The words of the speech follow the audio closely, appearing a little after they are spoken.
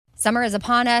Summer is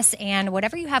upon us, and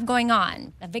whatever you have going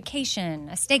on, a vacation,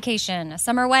 a staycation, a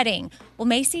summer wedding, well,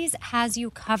 Macy's has you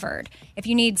covered. If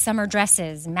you need summer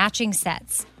dresses, matching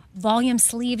sets, volume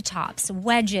sleeve tops,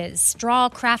 wedges, straw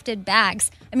crafted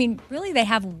bags, really they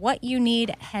have what you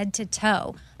need head to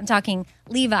toe. I'm talking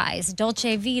Levi's,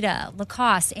 Dolce Vita,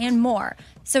 Lacoste, and more.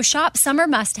 So shop summer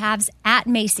must-haves at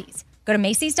Macy's. Go to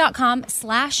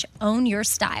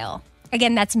Macys.com/ownyourstyle.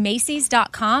 Again, that's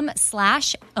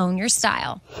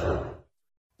Macys.com/ownyourstyle.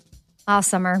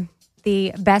 Summer,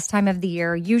 the best time of the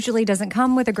year, usually doesn't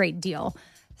come with a great deal.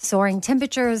 Soaring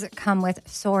temperatures come with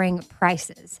soaring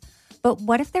prices. But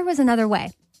what if there was another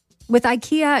way? With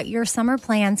IKEA, your summer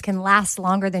plans can last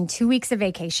longer than 2 weeks of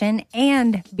vacation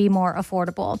and be more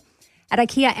affordable. At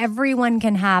IKEA, everyone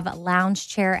can have lounge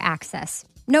chair access.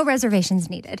 No reservations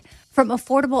needed. From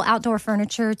affordable outdoor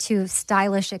furniture to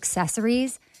stylish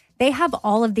accessories, they have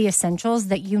all of the essentials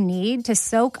that you need to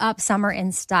soak up summer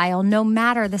in style, no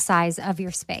matter the size of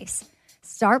your space.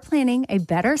 Start planning a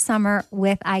better summer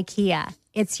with IKEA.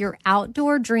 It's your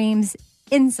outdoor dreams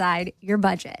inside your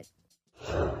budget.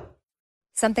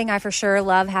 Something I for sure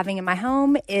love having in my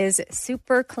home is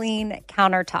super clean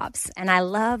countertops, and I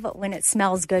love when it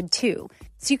smells good too.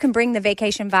 So you can bring the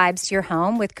vacation vibes to your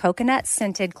home with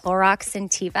coconut-scented Clorox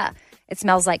Scentiva. It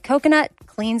smells like coconut,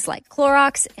 cleans like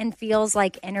Clorox, and feels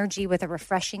like energy with a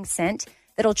refreshing scent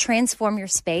that'll transform your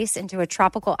space into a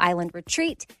tropical island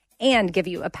retreat and give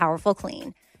you a powerful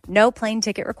clean. No plane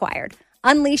ticket required.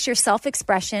 Unleash your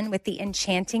self-expression with the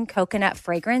enchanting coconut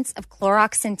fragrance of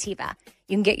Clorox Scentiva.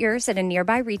 You can get yours at a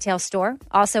nearby retail store,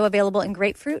 also available in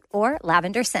grapefruit or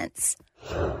lavender scents.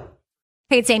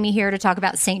 Hey, it's Amy here to talk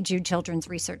about St. Jude Children's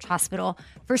Research Hospital.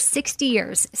 For 60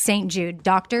 years, St. Jude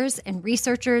doctors and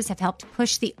researchers have helped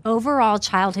push the overall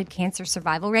childhood cancer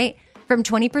survival rate from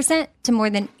 20% to more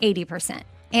than 80%.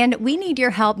 And we need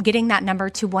your help getting that number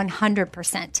to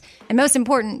 100%. And most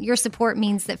important, your support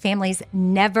means that families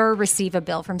never receive a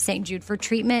bill from St. Jude for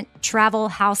treatment, travel,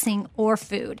 housing, or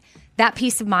food. That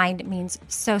peace of mind means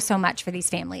so much for these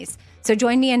families. So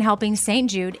join me in helping St.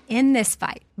 Jude in this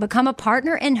fight. Become a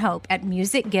partner in hope at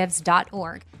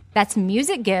musicgives.org. That's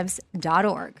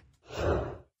musicgives.org.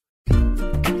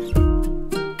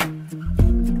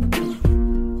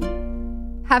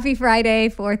 Happy Friday,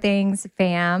 Four Things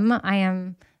fam. I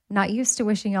am not used to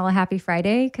wishing y'all a happy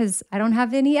Friday because I don't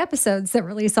have any episodes that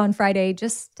release on Friday.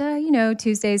 Just,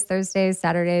 Tuesdays, Thursdays,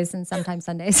 Saturdays, and sometimes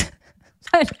Sundays.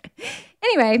 But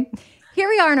anyway, here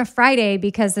we are on a Friday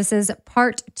because this is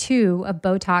part 2 of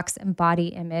Botox and body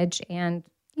image and,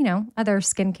 other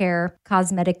skincare,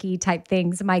 cosmetic-y type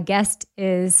things. My guest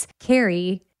is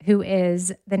Carrie, who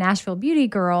is the Nashville beauty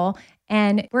girl.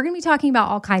 And we're going to be talking about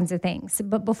all kinds of things.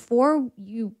 But before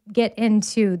you get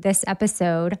into this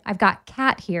episode, I've got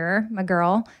Kat here, my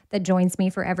girl, that joins me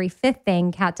for every fifth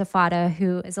thing, Kat Tafada,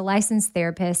 who is a licensed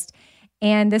therapist.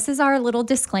 And this is our little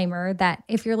disclaimer that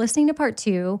if you're listening to part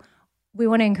 2, we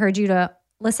want to encourage you to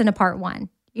listen to part 1.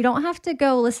 You don't have to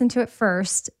go listen to it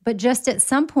first, but just at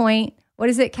some point, what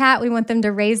is it, Kat? We want them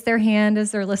to raise their hand as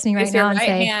they're listening right now and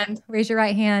say, raise your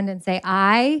right hand and say,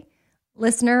 I,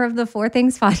 listener of the Four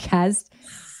Things podcast,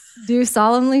 do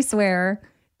solemnly swear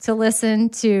to listen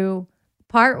to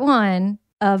part 1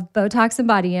 of Botox and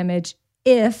body image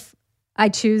if I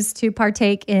choose to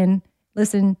partake in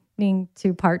listening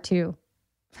to part 2.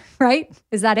 Right?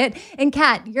 Is that it? And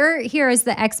Kat, you're here as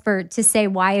the expert to say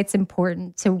why it's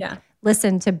important to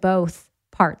listen to both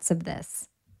parts of this.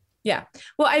 Yeah.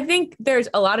 Well, I think there's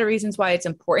a lot of reasons why it's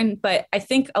important, but I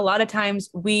think a lot of times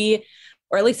or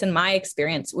at least in my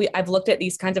experience, I've looked at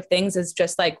these kinds of things as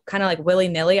just kind of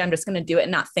willy-nilly. I'm just going to do it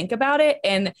and not think about it.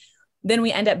 And then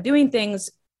we end up doing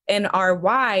things and our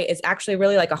why is actually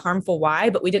really a harmful why,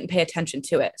 but we didn't pay attention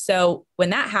to it. So when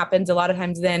that happens, a lot of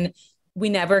times then we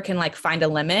never can find a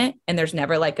limit and there's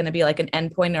never going to be an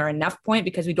end point or enough point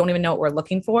because we don't even know what we're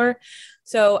looking for.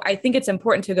 So I think it's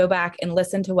important to go back and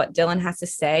listen to what Dylan has to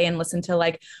say and listen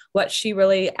to what she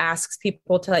really asks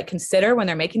people to consider when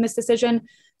they're making this decision.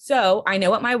 So I know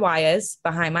what my why is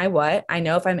behind my what. I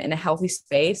know if I'm in a healthy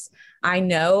space, I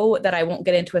know that I won't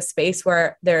get into a space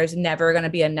where there's never going to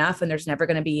be enough and there's never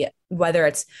going to be, whether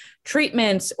it's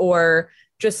treatments or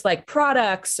just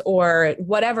products or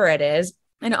whatever it is.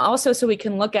 And also so we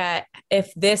can look at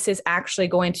if this is actually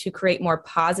going to create more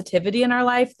positivity in our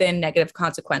life than negative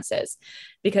consequences.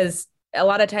 Because a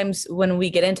lot of times when we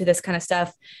get into this kind of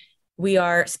stuff, we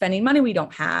are spending money we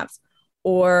don't have,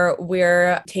 or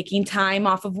we're taking time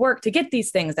off of work to get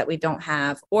these things that we don't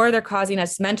have, or they're causing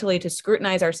us mentally to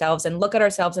scrutinize ourselves and look at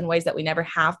ourselves in ways that we never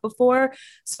have before.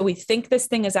 So we think this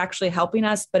thing is actually helping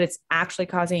us, but it's actually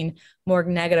causing more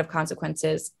negative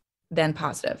consequences than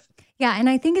positive. Yeah. And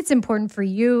I think it's important for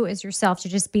you as yourself to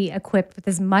just be equipped with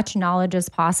as much knowledge as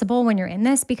possible when you're in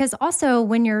this, because also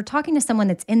when you're talking to someone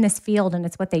that's in this field and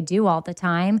it's what they do all the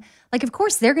time, like, of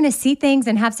course, they're going to see things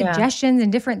and have suggestions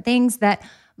and different things that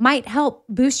might help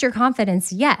boost your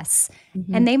confidence. Yes.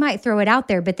 And they might throw it out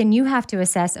there, but then you have to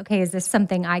assess, okay, is this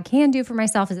something I can do for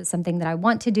myself? Is it something that I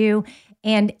want to do?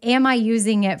 And am I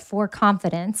using it for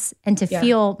confidence and to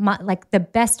feel like the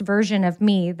best version of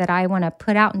me that I want to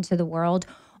put out into the world?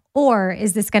 Or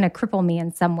is this going to cripple me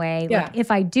in some way? Yeah. Like if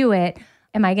I do it,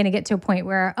 am I going to get to a point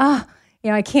where,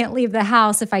 I can't leave the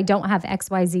house if I don't have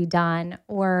XYZ done,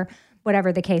 or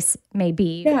whatever the case may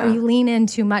be? Yeah. Or you lean in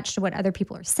too much to what other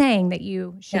people are saying that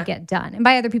you should get done. And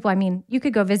by other people, I mean, you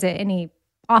could go visit any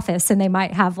office and they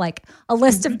might have like a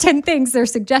list of 10 things they're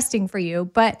suggesting for you.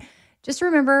 But just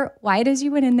remember why it is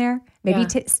you went in there. Maybe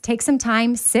take some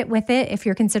time, sit with it. If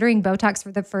you're considering Botox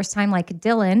for the first time, like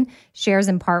Dylan shares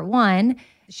in part 1,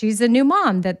 she's a new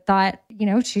mom that thought,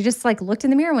 she just like looked in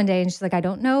the mirror one day and she's like, I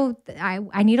don't know,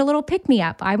 I need a little pick me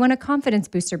up. I want a confidence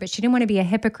booster, but she didn't want to be a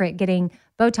hypocrite getting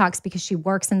Botox because she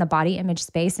works in the body image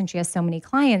space and she has so many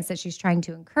clients that she's trying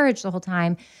to encourage the whole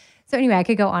time. So anyway, I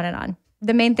could go on and on.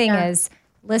 The main thing is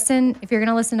listen. If you're going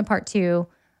to listen to part 2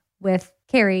 with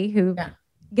Carrie, who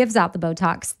gives out the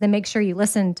Botox, then make sure you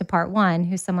listen to part 1,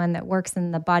 who's someone that works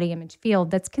in the body image field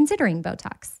that's considering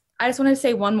Botox. I just want to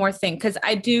say one more thing, because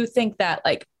I do think that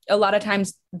like a lot of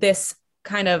times this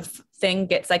kind of thing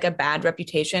gets like a bad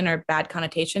reputation or bad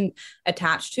connotation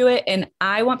attached to it. And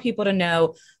I want people to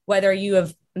know, whether you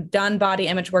have done body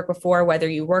image work before, whether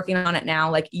you're working on it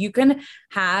now, like you can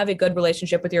have a good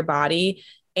relationship with your body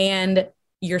and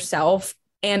yourself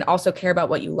and also care about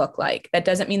what you look like. That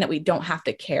doesn't mean that we don't have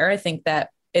to care. I think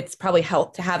that it's probably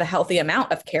helped to have a healthy amount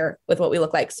of care with what we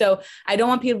look like. So I don't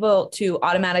want people to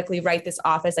automatically write this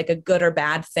off as like a good or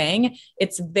bad thing.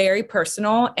 It's very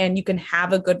personal, and you can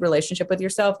have a good relationship with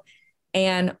yourself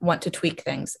and want to tweak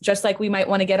things. Just like we might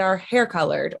want to get our hair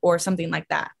colored or something like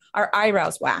that, our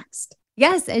eyebrows waxed.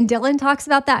 Yes. And Dylan talks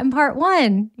about that in part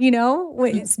 1,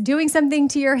 it's doing something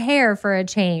to your hair for a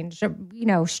change,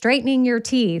 straightening your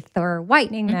teeth or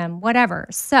whitening them, whatever.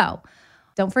 So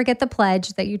don't forget the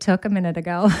pledge that you took a minute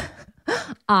ago.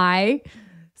 I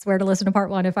swear to listen to part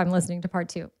 1 if I'm listening to part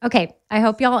 2. Okay. I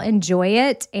hope y'all enjoy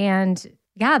it. And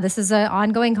this is an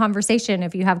ongoing conversation.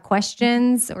 If you have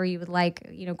questions or you would like,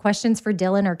 questions for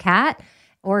Dylan or Kat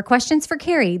or questions for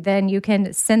Carrie, then you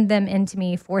can send them in to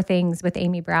me,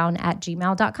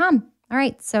 4thingswithamybrown@gmail.com. All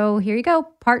right. So here you go.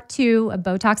 Part 2 of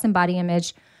Botox and Body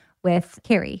Image with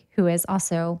Carrie, who is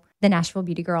also the Nashville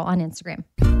Beauty Girl on Instagram.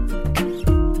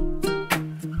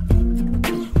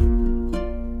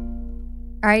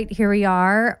 All right, here we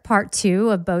are, part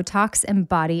 2 of Botox and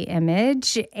Body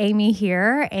Image. Amy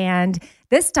here, and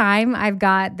this time I've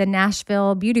got the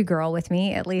Nashville Beauty Girl with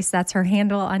me. At least that's her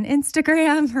handle on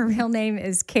Instagram. Her real name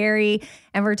is Carrie,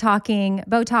 and we're talking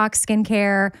Botox,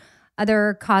 skincare,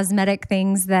 other cosmetic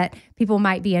things that people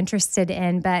might be interested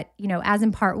in. But, as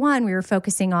in part 1, we were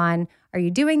focusing on, are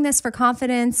you doing this for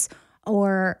confidence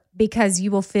or because you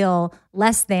will feel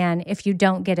less than if you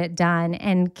don't get it done?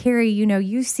 And Carrie,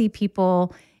 you see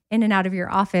people in and out of your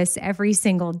office every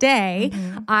single day.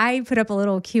 I put up a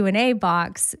little Q&A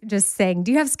box just saying,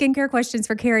 do you have skincare questions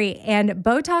for Carrie? And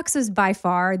Botox was by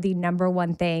far the number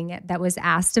one thing that was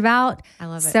asked about. I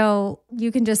love it. So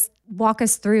you can just walk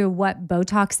us through what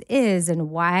Botox is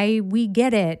and why we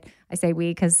get it. I say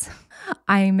we because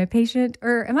I'm a patient,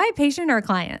 or am I a patient or a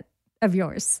client of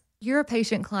yours? You're a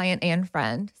patient, client, and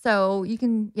friend. So you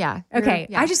can, Okay.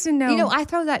 I just didn't know. I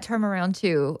throw that term around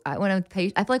too. I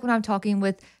feel like when I'm talking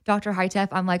with Dr. Hitef,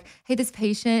 I'm like, hey, this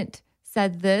patient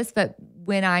said this, but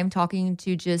when I'm talking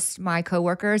to just my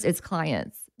coworkers, it's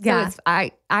clients. So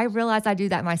I realize I do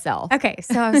that myself. Okay.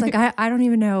 So I was like, I don't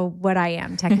even know what I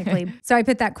am technically. So I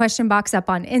put that question box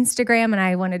up on Instagram, and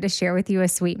I wanted to share with you a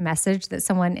sweet message that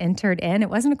someone entered in.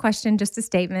 It wasn't a question, just a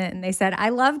statement. And they said, I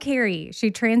love Carrie. She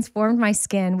transformed my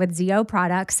skin with ZO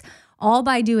products, all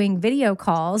by doing video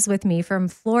calls with me from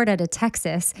Florida to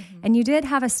Texas. And you did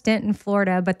have a stint in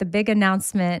Florida, but the big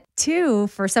announcement too,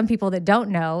 for some people that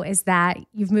don't know, is that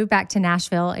you've moved back to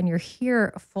Nashville and you're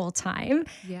here full time.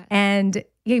 Yes. And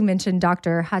you mentioned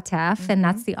Dr. Hatef, and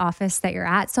that's the office that you're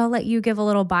at. So I'll let you give a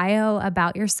little bio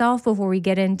about yourself before we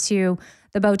get into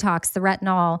the Botox, the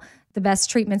retinol, the best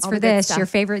treatments for this, your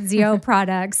favorite ZO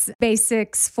products,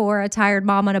 basics for a tired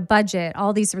mom on a budget.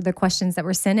 All these were the questions that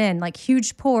were sent in, like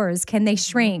huge pores, can they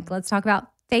shrink? Let's talk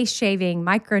about face shaving,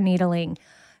 microneedling.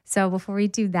 So before we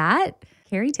do that,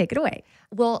 Carrie, take it away.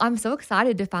 Well, I'm so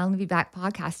excited to finally be back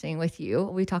podcasting with you.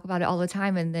 We talk about it all the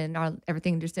time, and then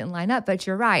everything just didn't line up. But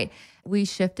you're right. We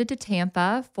shifted to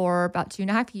Tampa for about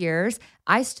 2.5 years.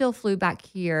 I still flew back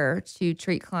here to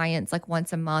treat clients like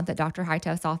once a month at Dr.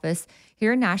 Hightef's office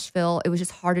here in Nashville. It was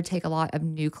just hard to take a lot of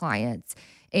new clients.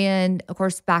 And of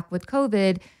course, back with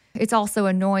COVID, it's also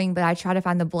annoying, but I try to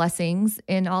find the blessings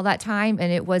in all that time.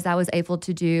 And I was able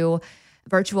to do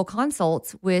virtual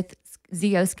consults with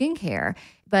ZO Skincare.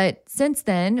 But since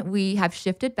then, we have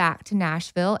shifted back to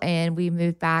Nashville, and we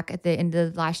moved back at the end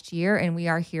of last year, and we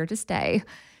are here to stay.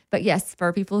 But yes,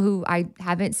 for people who I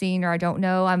haven't seen or I don't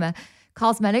know, I'm a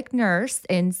cosmetic nurse.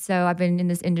 And so I've been in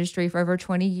this industry for over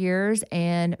 20 years,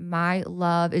 and my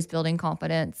love is building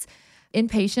confidence in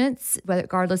patients,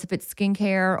 regardless if it's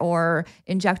skincare or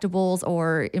injectables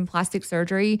or in plastic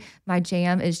surgery. My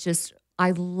jam is just,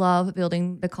 I love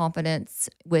building the confidence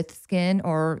with skin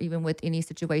or even with any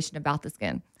situation about the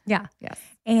skin. Yeah. Yes.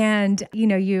 And,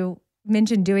 you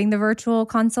mentioned doing the virtual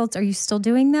consults. Are you still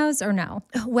doing those or no?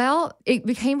 Well, it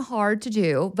became hard to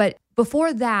do. But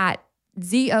before that,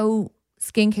 ZO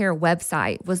Skincare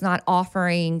website was not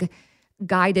offering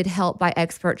guided help by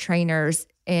expert trainers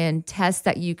and tests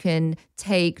that you can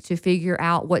take to figure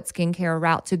out what skincare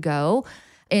route to go.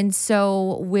 And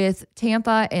so with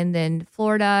Tampa and then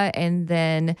Florida, and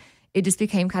then it just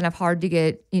became kind of hard to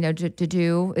get, to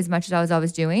do as much as I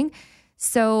was doing.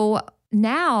 So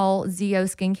now ZO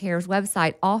Skincare's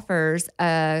website offers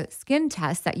a skin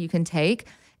test that you can take,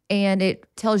 and it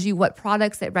tells you what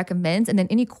products it recommends. And then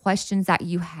any questions that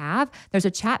you have, there's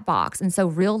a chat box. And so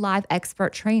real live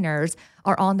expert trainers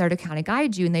are on there to kind of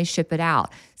guide you, and they ship it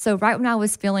out. So right when I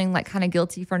was feeling like kind of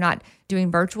guilty for not doing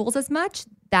virtuals as much,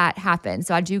 that happened.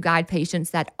 So I do guide patients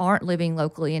that aren't living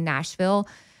locally in Nashville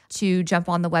to jump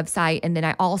on the website. And then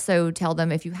I also tell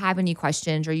them, if you have any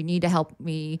questions or you need to help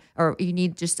me, or you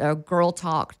need just a girl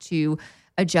talk to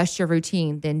adjust your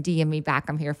routine, then DM me back.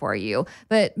 I'm here for you.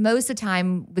 But most of the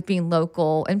time with being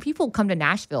local, and people come to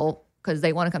Nashville because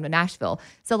they want to come to Nashville.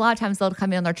 So a lot of times they'll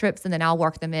come in on their trips, and then I'll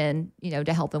work them in,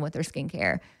 to help them with their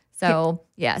skincare. So,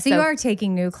 yeah. So you are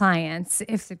taking new clients.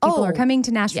 If people are coming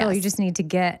to Nashville, yes. You just need to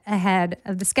get ahead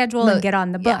of the schedule and get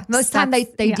on the books. Yeah. Most of the time they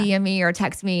DM me or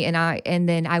text me, and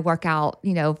then I work out,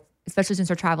 especially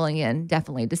since we're traveling in,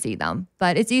 definitely to see them.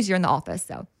 But it's easier in the office,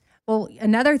 so. Well,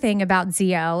 another thing about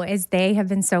ZO is they have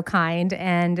been so kind,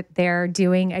 and they're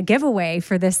doing a giveaway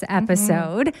for this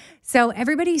episode. Mm-hmm. So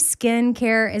everybody's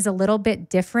skincare is a little bit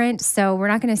different. So we're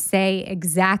not going to say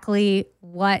exactly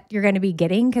what you're going to be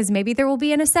getting, because maybe there will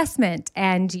be an assessment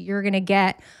and you're going to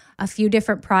get a few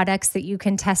different products that you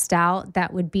can test out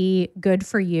that would be good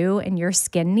for you and your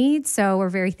skin needs. So we're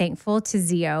very thankful to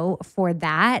ZO for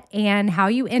that. And how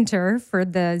you enter for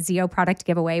the ZO product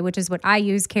giveaway, which is what I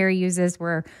use, Carrie uses,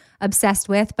 we're obsessed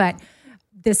with, but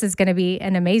this is going to be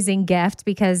an amazing gift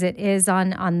because it is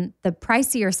on the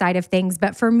pricier side of things.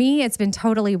 But for me, it's been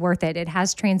totally worth it. It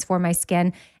has transformed my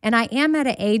skin. And I am at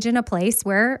an age and a place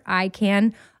where I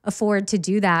can afford to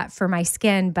do that for my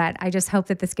skin. But I just hope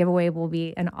that this giveaway will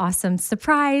be an awesome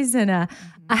surprise and a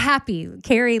happy.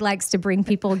 Carrie likes to bring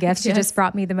people gifts. She just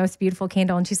brought me the most beautiful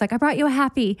candle, and she's like, I brought you a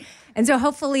happy. And so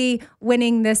hopefully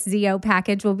winning this ZO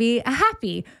package will be a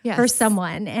happy for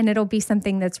someone, and it'll be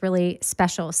something that's really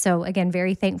special. So again,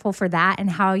 very thankful for that. And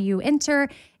how you enter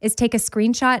is take a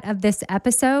screenshot of this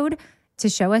episode to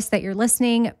show us that you're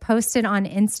listening, post it on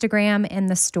Instagram in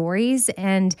the stories,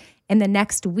 and in the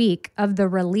next week of the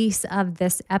release of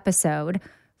this episode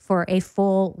for a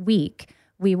full week,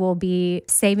 we will be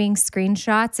saving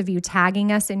screenshots of you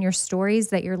tagging us in your stories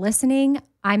that you're listening.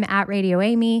 I'm at Radio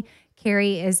Amy.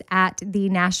 Carrie is at the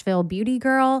Nashville Beauty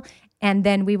Girl. And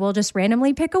then we will just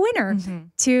randomly pick a winner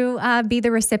to be the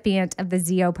recipient of the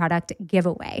ZO product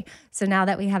giveaway. So now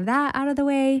that we have that out of the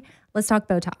way, let's talk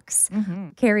Botox.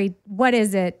 Carrie, what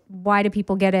is it? Why do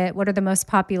people get it? What are the most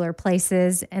popular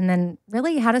places? And then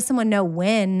really, how does someone know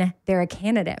when they're a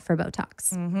candidate for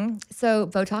Botox? So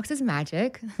Botox is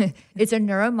magic. It's a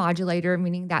neuromodulator,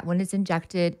 meaning that when it's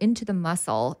injected into the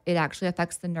muscle, it actually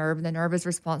affects the nerve. The nerve is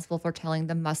responsible for telling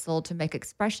the muscle to make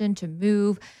expression, to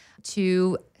move,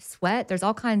 to sweat. There's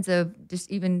all kinds of just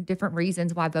even different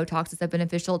reasons why Botox is so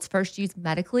beneficial. It's first used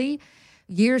medically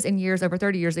years and years, over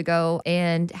 30 years ago,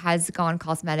 and has gone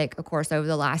cosmetic, of course, over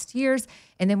the last years.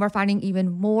 And then we're finding even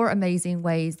more amazing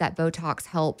ways that Botox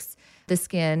helps the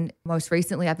skin. Most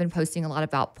recently, I've been posting a lot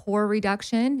about pore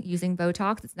reduction using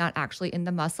Botox. It's not actually in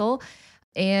the muscle.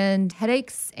 And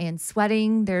headaches and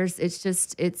sweating.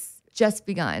 It's just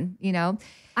begun, you know?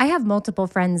 I have multiple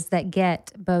friends that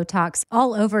get Botox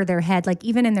all over their head, like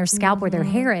even in their scalp where their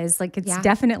hair is. Like it's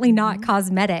definitely not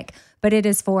cosmetic, but it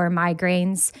is for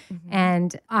migraines.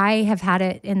 And I have had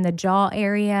it in the jaw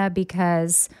area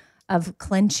because of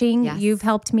clenching. Yes. You've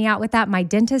helped me out with that. My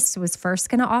dentist was first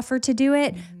going to offer to do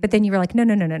it, but then you were like, no.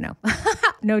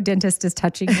 No dentist is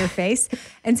touching your face.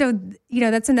 And so,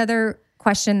 that's another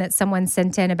question that someone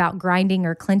sent in about grinding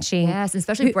or clenching. Yes,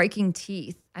 especially breaking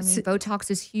teeth. I mean,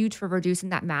 Botox is huge for reducing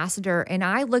that masseter. And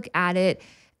I look at it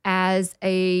as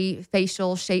a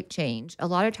facial shape change. A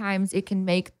lot of times it can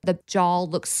make the jaw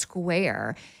look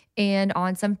square. And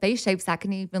on some face shapes, that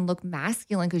can even look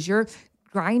masculine because you're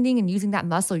grinding and using that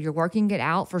muscle. You're working it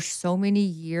out for so many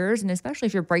years. And especially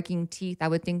if you're breaking teeth, I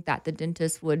would think that the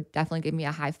dentist would definitely give me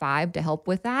a high five to help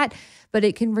with that. But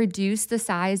it can reduce the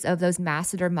size of those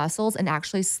masseter muscles and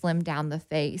actually slim down the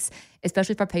face,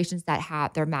 especially for patients that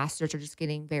have their masseters are just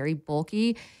getting very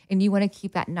bulky. And you want to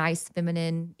keep that nice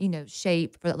feminine,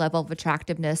 shape for that level of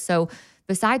attractiveness. So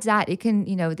besides that, it can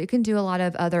do a lot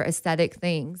of other aesthetic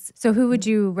things. So who would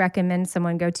you recommend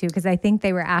someone go to? Because I think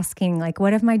they were asking, like,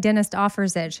 what if my dentist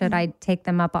offers it? Should I take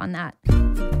them up on that?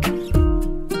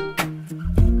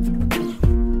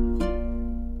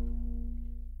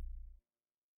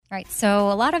 All right. So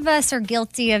a lot of us are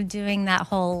guilty of doing that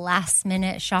whole last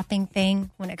minute shopping thing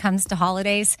when it comes to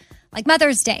holidays, like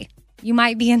Mother's Day. You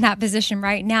might be in that position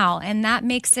right now, and that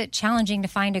makes it challenging to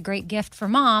find a great gift for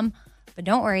mom. But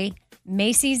don't worry.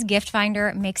 Macy's Gift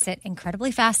Finder makes it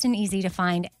incredibly fast and easy to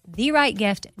find the right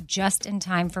gift just in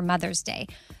time for Mother's Day.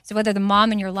 So whether the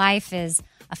mom in your life is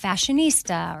a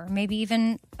fashionista or maybe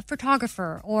even a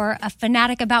photographer or a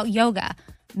fanatic about yoga,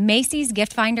 Macy's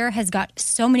Gift Finder has got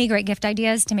so many great gift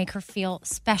ideas to make her feel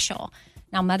special.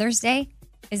 Now, Mother's Day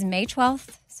is May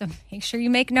 12th, so make sure you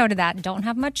make note of that. Don't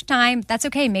have much time. That's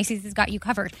okay. Macy's has got you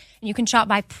covered. And you can shop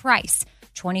by price.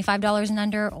 $25 and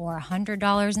under or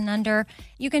 $100 and under.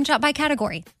 You can shop by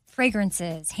category,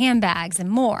 fragrances, handbags, and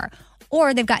more.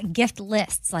 Or they've got gift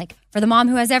lists, like for the mom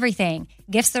who has everything,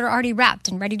 gifts that are already wrapped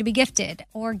and ready to be gifted,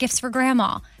 or gifts for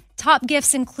grandma. Top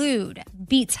gifts include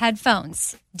Beats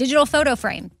headphones, digital photo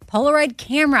frame, Polaroid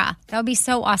camera. That would be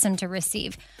so awesome to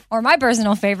receive. Or my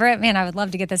personal favorite, man, I would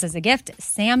love to get this as a gift,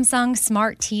 Samsung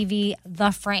Smart TV,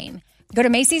 The Frame. Go to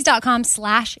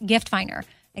Macys.com/gift finder.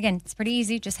 Again, it's pretty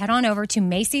easy. Just head on over to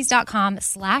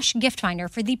Macys.com/gift finder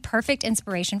for the perfect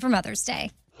inspiration for Mother's Day.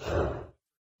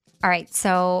 All right,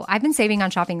 so I've been saving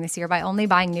on shopping this year by only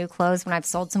buying new clothes when I've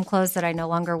sold some clothes that I no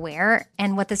longer wear.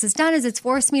 And what this has done is it's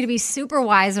forced me to be super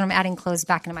wise when I'm adding clothes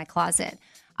back into my closet.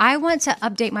 I want to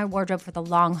update my wardrobe for the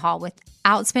long haul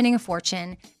without spending a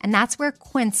fortune, and that's where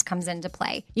Quince comes into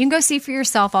play. You can go see for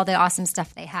yourself all the awesome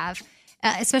stuff they have.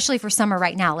 Especially for summer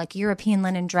right now, like European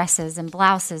linen dresses and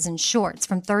blouses and shorts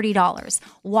from $30,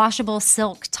 washable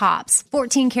silk tops,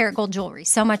 14 karat gold jewelry,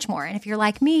 so much more. And if you're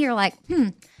like me, you're like,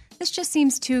 this just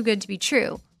seems too good to be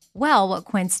true. Well, what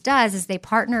Quince does is they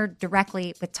partner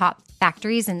directly with top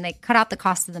factories and they cut out the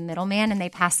cost of the middleman and they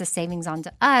pass the savings on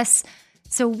to us.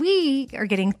 So we are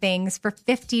getting things for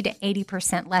 50 to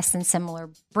 80% less than similar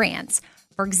brands.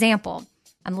 For example,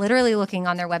 I'm literally looking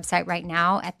on their website right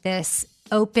now at this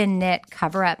open knit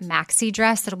cover up maxi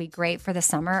dress that'll be great for the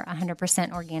summer,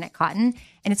 100% organic cotton,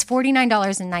 and it's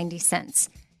 $49.90.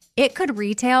 It could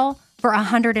retail for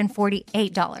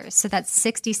 $148, so that's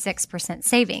 66%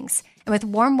 savings. And with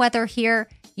warm weather here,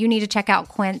 you need to check out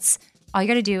Quince. All you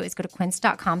got to do is go to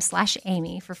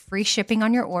quince.com/Amy for free shipping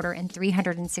on your order and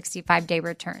 365-day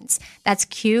returns. That's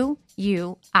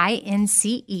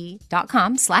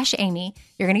QUINCE.com/Amy.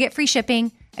 You're going to get free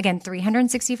shipping. Again,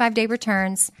 365-day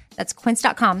returns. That's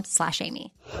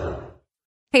quince.com/Amy.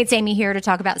 Hey, it's Amy here to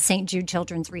talk about St. Jude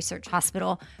Children's Research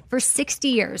Hospital. For 60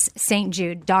 years, St.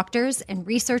 Jude doctors and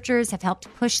researchers have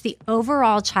helped push the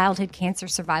overall childhood cancer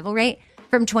survival rate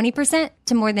from 20%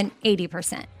 to more than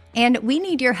 80%. And we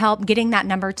need your help getting that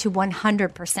number to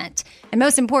 100%. And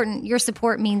most important, your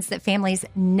support means that families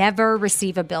never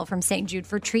receive a bill from St. Jude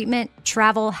for treatment,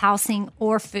 travel, housing,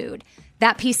 or food.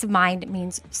 That peace of mind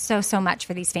means so much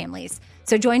for these families.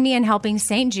 So join me in helping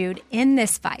St. Jude in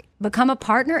this fight. Become a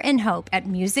partner in hope at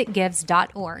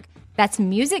musicgives.org. That's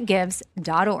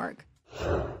musicgives.org.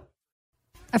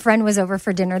 A friend was over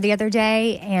for dinner the other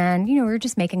day, and, we were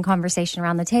just making conversation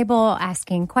around the table,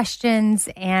 asking questions,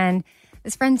 and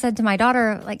this friend said to my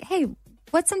daughter, like, hey,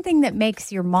 what's something that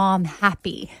makes your mom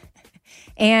happy?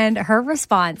 And her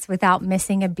response, without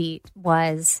missing a beat,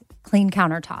 was clean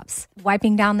countertops.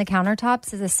 Wiping down the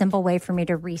countertops is a simple way for me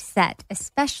to reset,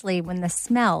 especially when the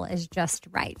smell is just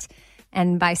right.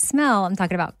 And by smell, I'm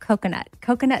talking about coconut.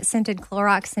 Coconut scented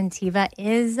Clorox Scentiva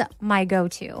is my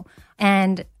go-to.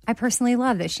 And I personally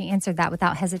love that she answered that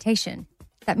without hesitation.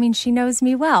 That means she knows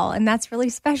me well, and that's really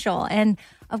special. And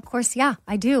of course, yeah,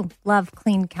 I do love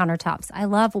clean countertops. I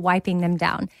love wiping them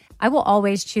down. I will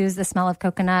always choose the smell of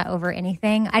coconut over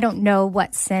anything. I don't know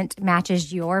what scent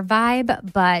matches your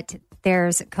vibe, but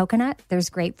there's coconut, there's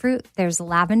grapefruit, there's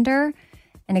lavender.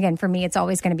 And again, for me, it's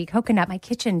always going to be coconut. My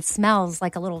kitchen smells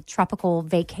like a little tropical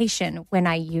vacation when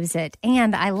I use it.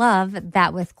 And I love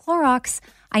that with Clorox,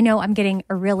 I know I'm getting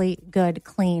a really good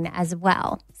clean as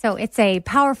well. So it's a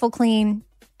powerful clean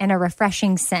and a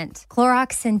refreshing scent.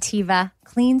 Clorox Scentiva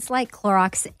cleans like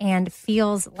Clorox and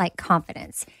feels like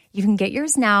confidence. You can get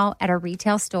yours now at a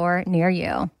retail store near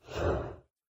you.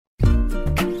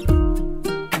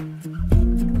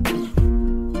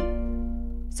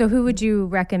 So who would you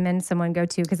recommend someone go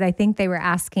to? Because I think they were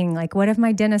asking, like, what if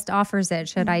my dentist offers it?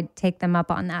 Should I take them up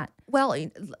on that? Well,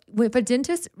 if a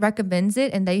dentist recommends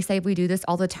it and they say we do this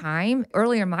all the time,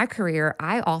 earlier in my career,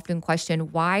 I often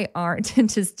question why aren't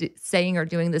dentists saying or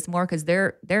doing this more, because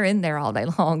they're in there all day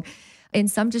long. And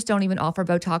some just don't even offer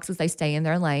Botox because they stay in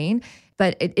their lane.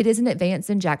 But it is an advanced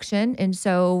injection. And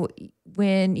so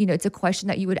when, it's a question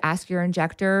that you would ask your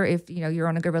injector if, you're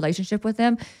on a good relationship with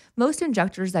them, most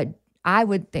injectors that I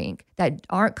would think that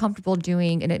aren't comfortable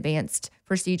doing an advanced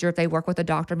procedure, if they work with a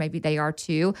doctor, maybe they are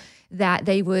too, that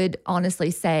they would honestly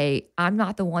say, I'm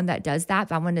not the one that does that,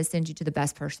 but I'm going to send you to the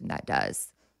best person that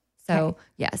does. So okay.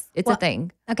 Yes, it's a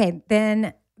thing. Okay,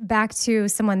 then back to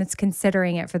someone that's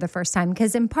considering it for the first time.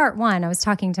 Because in part one, I was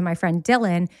talking to my friend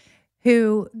Dylan,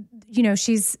 who,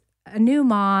 she's a new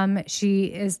mom. She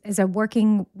is a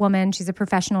working woman. She's a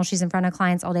professional. She's in front of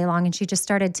clients all day long. And she just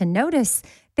started to notice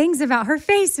things about her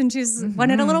face. And she's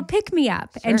wanted a little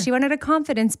pick-me-up. Sure. And she wanted a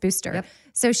confidence booster. Yep.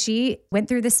 So she went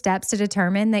through the steps to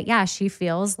determine that, yeah, she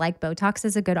feels like Botox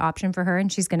is a good option for her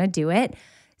and she's going to do it.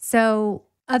 So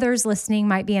others listening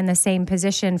might be in the same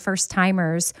position,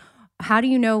 first-timers. How do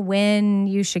you know when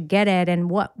you should get it and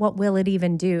what will it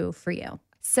even do for you?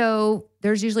 So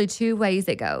there's usually two ways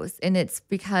it goes, and it's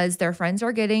because their friends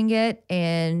are getting it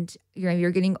and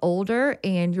you're getting older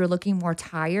and you're looking more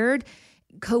tired.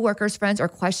 Coworkers, friends are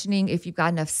questioning if you've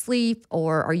got enough sleep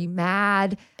or are you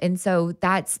mad? And so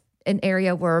that's an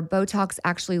area where Botox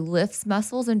actually lifts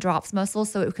muscles and drops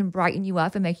muscles so it can brighten you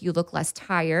up and make you look less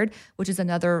tired, which is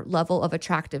another level of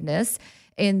attractiveness.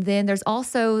 And then there's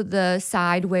also the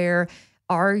side where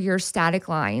are your static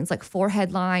lines, like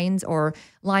forehead lines or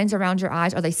lines around your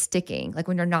eyes, are they sticking? Like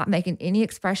when you're not making any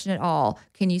expression at all,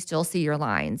 can you still see your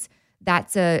lines?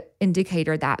 That's an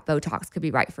indicator that Botox could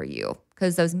be right for you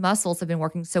because those muscles have been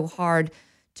working so hard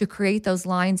to create those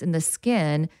lines in the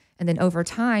skin. And then over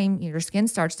time, your skin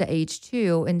starts to age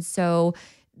too. And so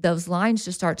those lines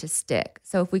just start to stick.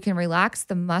 So if we can relax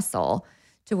the muscle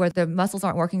to where the muscles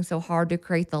aren't working so hard to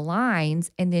create the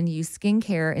lines and then use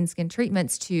skincare and skin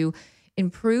treatments to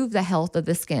improve the health of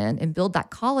the skin and build that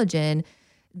collagen,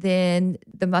 then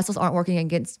the muscles aren't working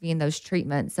against me in those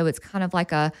treatments. So it's kind of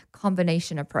like a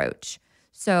combination approach.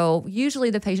 So usually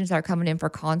the patients that are coming in for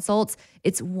consults,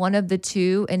 it's one of the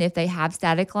two. And if they have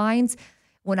static lines,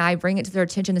 when I bring it to their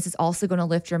attention, this is also going to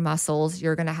lift your muscles.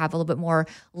 You're going to have a little bit more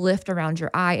lift around your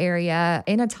eye area.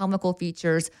 Anatomical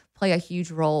features play a huge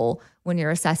role when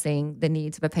you're assessing the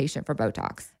needs of a patient for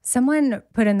Botox. Someone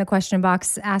put in the question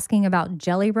box asking about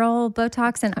Jelly Roll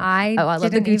Botox, and I love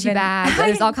the Gucci bag.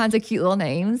 There's all kinds of cute little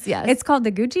names. Yes, it's called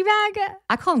the Gucci bag.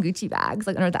 I call them Gucci bags,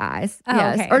 like under the eyes. Oh,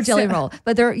 yes, okay. Or Jelly Roll.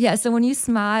 But so when you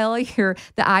smile, the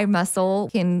eye muscle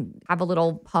can have a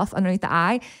little puff underneath the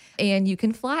eye, and you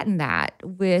can flatten that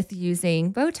with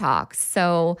using Botox.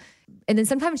 So. And then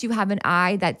sometimes you have an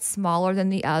eye that's smaller than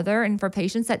the other. And for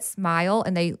patients that smile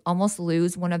and they almost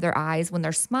lose one of their eyes when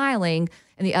they're smiling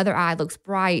and the other eye looks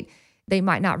bright, they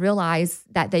might not realize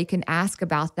that they can ask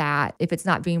about that if it's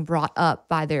not being brought up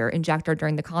by their injector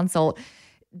during the consult,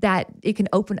 that it can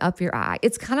open up your eye.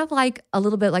 It's kind of like a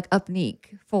little bit like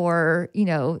Upneek for,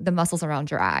 the muscles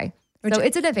around your eye. So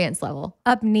it's an advanced level.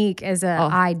 Upneek is an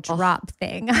eye drop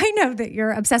thing. I know that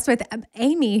you're obsessed with.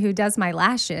 Amy, who does my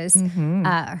lashes,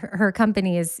 her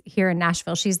company is here in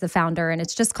Nashville. She's the founder, and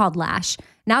it's just called Lash.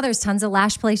 Now there's tons of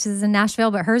lash places in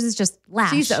Nashville, but hers is just Lash.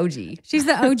 She's the OG. She's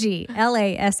the OG,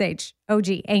 LASH, OG,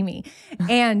 Amy.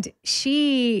 And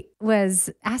she was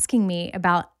asking me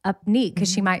about Upneek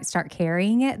because she might start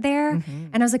carrying it there.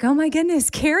 And I was like, oh my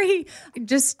goodness, Carrie,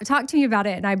 just talk to me about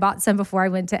it. And I bought some before I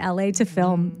went to LA to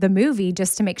film the movie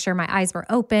just to make sure my eyes were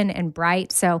open and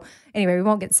bright. So anyway, we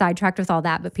won't get sidetracked with all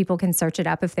that, but people can search it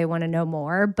up if they want to know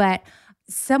more. But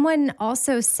Someone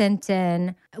also sent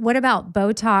in, what about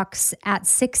Botox at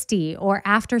 60 or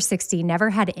after 60? Never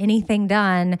had anything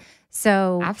done.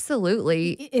 So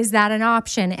absolutely. Is that an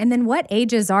option? And then what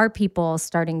ages are people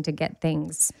starting to get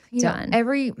things done?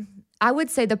 I would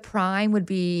say the prime would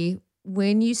be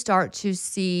when you start to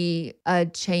see a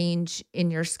change in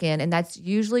your skin. And that's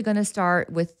usually going to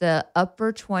start with the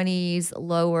upper 20s,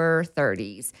 lower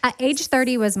 30s. At age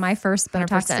 30 was my first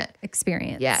Botox 100%.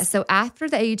 experience. Yeah. So after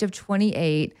the age of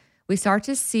 28, we start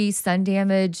to see sun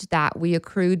damage that we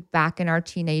accrued back in our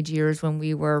teenage years when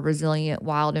we were resilient,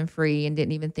 wild, and free and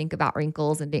didn't even think about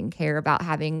wrinkles and didn't care about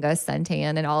having a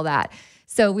suntan and all that.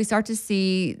 So we start to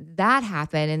see that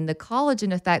happen, and the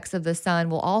collagen effects of the sun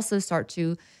will also start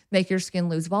to make your skin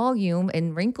lose volume,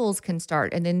 and wrinkles can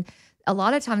start. And then a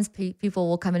lot of times people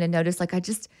will come in and notice, like, I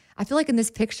feel like in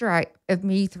this picture of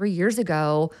me 3 years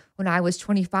ago when I was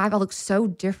 25, I look so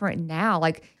different now.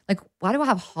 Like why do I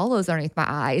have hollows underneath my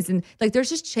eyes? And like, there's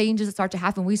just changes that start to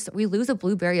happen. We lose a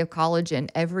blueberry of collagen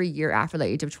every year after the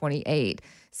age of 28.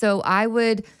 So I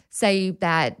would say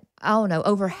that, I don't know,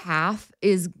 over half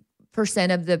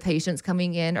percent of the patients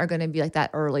coming in are going to be like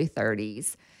that early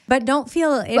 30s. But don't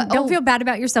feel bad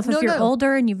about yourself if you're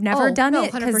older and you've never done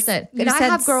it. 100%. And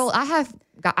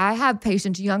I have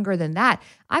patients younger than that.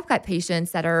 I've got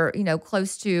patients that are,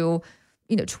 close to,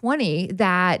 20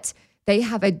 that they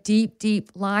have a deep, deep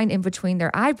line in between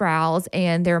their eyebrows,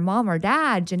 and their mom or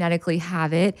dad genetically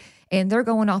have it, and they're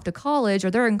going off to college, or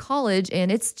they're in college,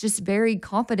 and it's just very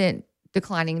confident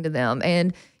declining to them.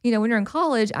 And, when you're in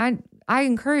college, I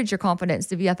encourage your confidence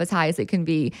to be up as high as it can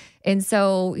be. And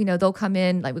so, they'll come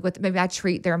in like maybe I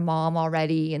treat their mom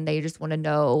already and they just want to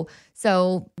know.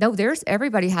 So no,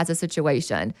 everybody has a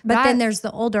situation. But then there's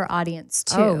the older audience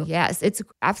too. Oh yes. It's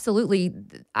absolutely,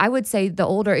 I would say the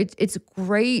older, it's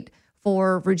great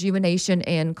for rejuvenation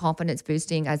and confidence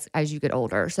boosting as you get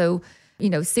older. So,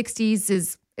 60s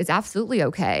is absolutely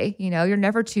okay.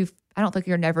 I don't think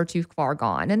you're never too far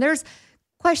gone. And there's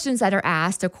questions that are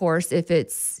asked, of course, if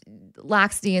it's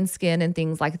laxity in skin and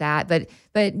things like that.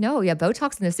 But no, yeah,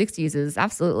 Botox in the 60s is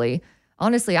absolutely,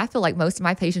 honestly, I feel like most of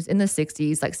my patients in the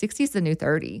 60s, like 60 is the new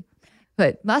 30.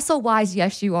 But muscle-wise,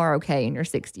 yes, you are okay in your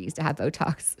 60s to have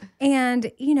Botox.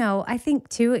 And, I think,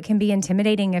 too, it can be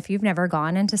intimidating if you've never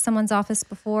gone into someone's office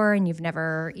before and you've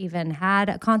never even had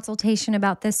a consultation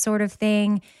about this sort of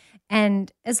thing.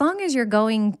 And as long as you're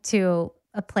going to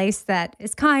a place that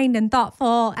is kind and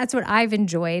thoughtful, that's what I've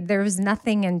enjoyed. There's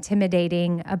nothing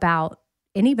intimidating about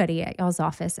anybody at y'all's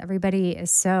office. Everybody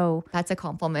is so... That's a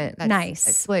compliment. Nice.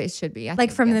 That's what it should be. I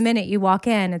think, from the minute you walk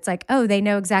in, it's like, oh, they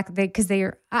know exactly, because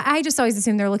I just always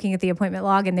assume they're looking at the appointment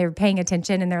log and they're paying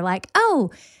attention and they're like,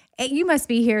 oh, you must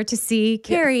be here to see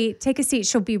Carrie. Yes. Take a seat.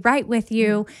 She'll be right with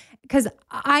you. Because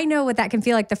I know what that can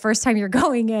feel like the first time you're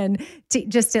going in to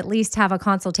just at least have a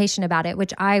consultation about it,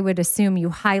 which I would assume you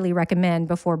highly recommend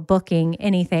before booking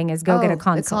anything is go get a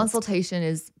consult. The consultation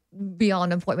is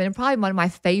beyond appointment. And probably one of my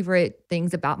favorite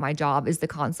things about my job is the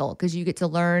consult, because you get to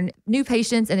learn new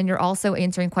patients, and then you're also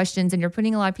answering questions and you're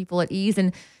putting a lot of people at ease.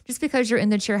 And just because you're in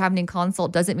the chair having a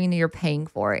consult doesn't mean that you're paying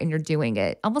for it and you're doing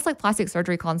it. Almost like plastic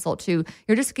surgery consult too.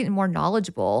 You're just getting more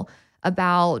knowledgeable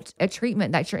about a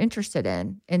treatment that you're interested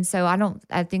in. And so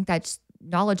I think that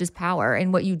knowledge is power.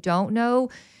 And what you don't know,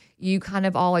 you kind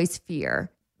of always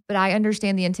fear. But I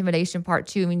understand the intimidation part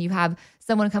too. I mean, you have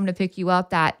someone coming to pick you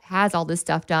up that has all this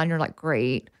stuff done. You're like,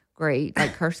 great.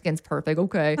 Like, her skin's perfect.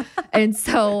 Okay. And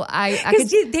so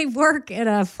because they work in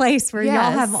a place where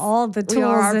y'all have all the tools. We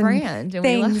are our and brand and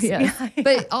things. we love it. Yeah.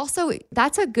 But also,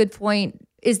 that's a good point,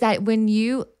 is that when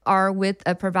you are with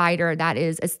a provider that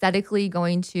is aesthetically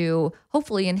going to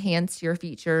hopefully enhance your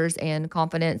features and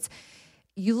confidence,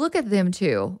 you look at them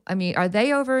too. I mean, are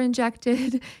they over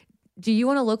injected? Do you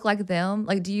want to look like them?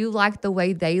 Like, do you like the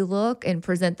way they look and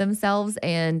present themselves?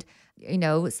 And,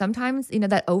 sometimes,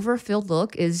 that overfilled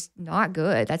look is not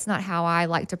good. That's not how I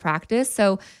like to practice.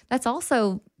 So that's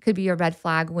also could be a red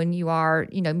flag when you are,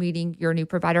 meeting your new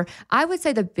provider. I would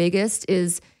say the biggest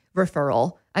is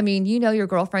referral. I mean, your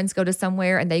girlfriends go to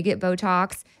somewhere and they get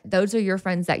Botox. Those are your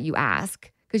friends that you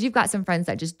ask, because you've got some friends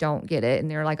that just don't get it. And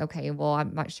they're like, okay, well,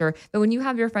 I'm not sure. But when you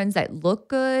have your friends that look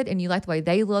good and you like the way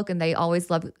they look and they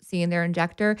always love seeing their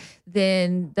injector,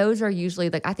 then those are usually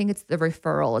I think it's the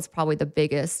referral is probably the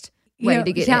biggest way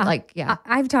to get it.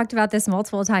 I've talked about this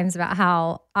multiple times about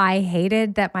how I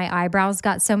hated that my eyebrows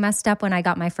got so messed up when I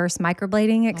got my first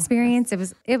microblading experience.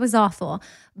 It was awful.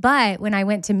 But when I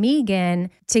went to Megan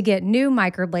to get new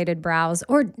microbladed brows,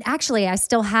 or actually I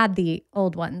still had the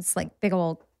old ones, like big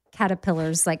old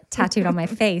caterpillars tattooed on my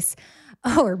face.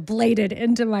 or bladed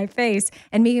into my face.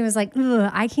 And Megan was like,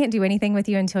 I can't do anything with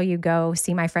you until you go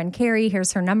see my friend Carrie.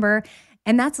 Here's her number.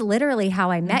 And that's literally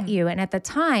how I met you. And at the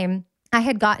time, I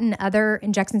had gotten other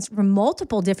injections from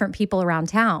multiple different people around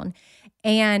town.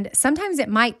 And sometimes it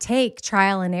might take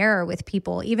trial and error with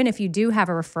people, even if you do have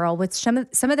a referral. With some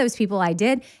of those people I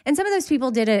did, and some of those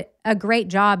people did a great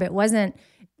job. It wasn't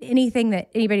anything that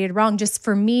anybody did wrong. Just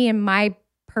for me and my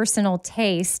personal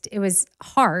taste, it was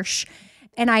harsh.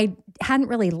 And I hadn't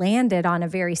really landed on a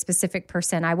very specific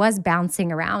person. I was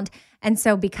bouncing around. And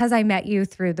so because I met you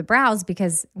through the brows,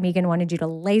 because Megan wanted you to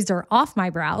laser off my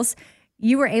brows,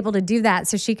 you were able to do that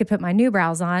so she could put my new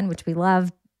brows on, which we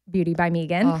love. Beauty by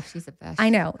Megan. Oh, she's the best. I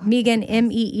know. Megan,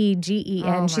 Meegen.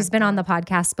 Oh, She's been on the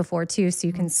podcast before too, so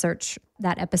you can search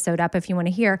that episode up if you want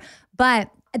to hear. But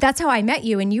that's how I met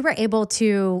you. And you were able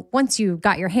to, once you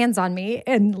got your hands on me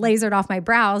and lasered off my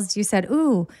brows, you said,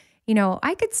 ooh,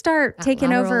 I could start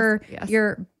taking over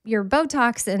your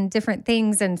Botox and different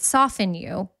things and soften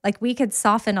you. Like we could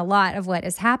soften a lot of what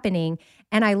is happening.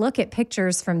 And I look at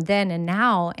pictures from then and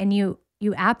now, and you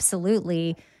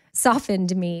absolutely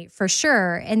softened me for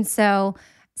sure. And so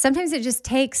sometimes it just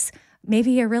takes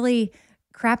maybe a really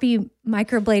crappy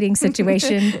microblading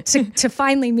situation to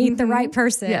finally meet the right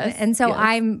person. Yes, and so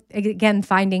I'm, again,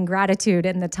 finding gratitude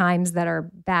in the times that are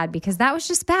bad, because that was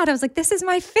just bad. I was like, this is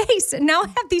my face. And now I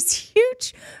have these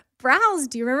huge brows.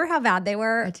 Do you remember how bad they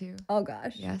were? I do. Oh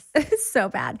gosh. Yes. It's so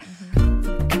bad.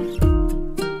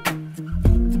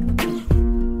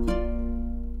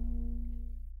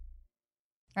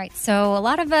 All right. So a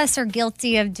lot of us are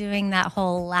guilty of doing that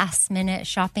whole last minute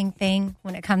shopping thing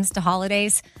when it comes to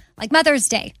holidays, like Mother's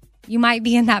Day. You might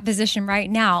be in that position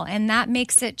right now, and that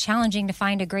makes it challenging to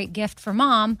find a great gift for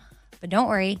mom. But don't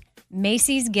worry,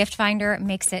 Macy's Gift Finder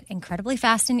makes it incredibly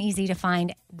fast and easy to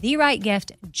find the right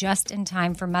gift just in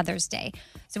time for Mother's Day.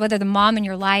 So whether the mom in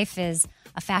your life is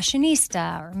a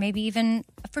fashionista or maybe even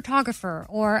a photographer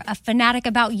or a fanatic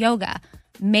about yoga,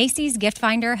 Macy's Gift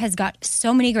Finder has got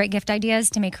so many great gift ideas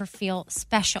to make her feel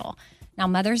special. Now,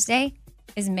 Mother's Day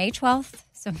is May 12th,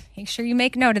 so make sure you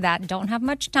make note of that. Don't have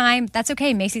much time. That's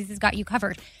okay. Macy's has got you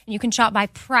covered. And you can shop by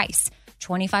price,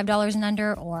 $25 and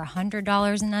under or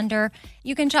 $100 and under.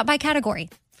 You can shop by category,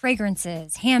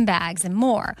 fragrances, handbags, and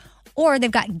more. Or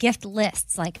they've got gift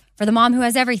lists, like for the mom who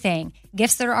has everything,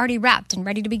 gifts that are already wrapped and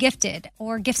ready to be gifted,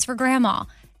 or gifts for grandma.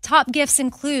 Top gifts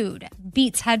include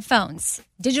Beats headphones,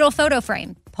 digital photo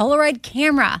frame, Polaroid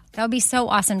camera. That would be so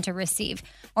awesome to receive.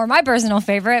 Or my personal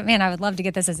favorite, man, I would love to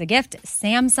get this as a gift,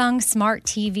 Samsung Smart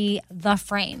TV, The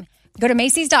Frame. Go to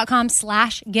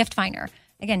Macys.com/gift finder.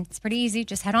 Again, it's pretty easy.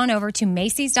 Just head on over to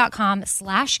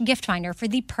Macys.com/gift finder for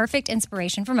the perfect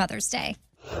inspiration for Mother's Day.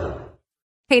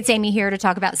 Hey, it's Amy here to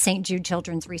talk about St. Jude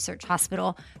Children's Research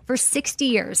Hospital. For 60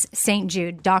 years, St.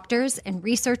 Jude doctors and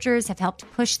researchers have helped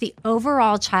push the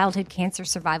overall childhood cancer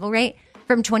survival rate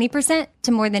from 20%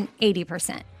 to more than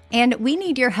 80%. And we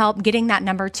need your help getting that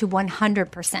number to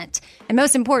 100%. And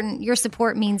most important, your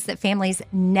support means that families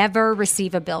never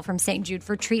receive a bill from St. Jude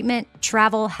for treatment,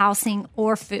 travel, housing,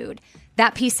 or food.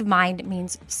 That peace of mind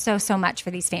means so, so much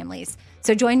for these families.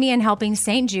 So join me in helping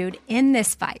St. Jude in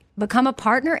this fight. Become a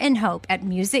partner in hope at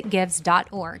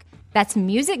musicgives.org. That's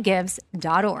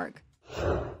musicgives.org.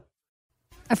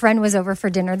 A friend was over for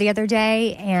dinner the other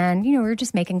day, and, we were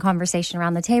just making conversation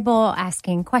around the table,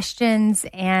 asking questions.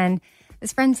 And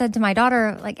this friend said to my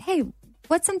daughter, like, hey,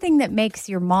 what's something that makes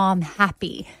your mom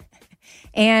happy?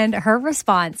 And her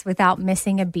response, without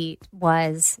missing a beat,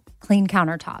 was clean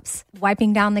countertops.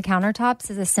 Wiping down the countertops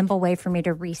is a simple way for me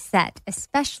to reset,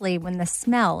 especially when the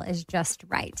smell is just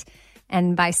right.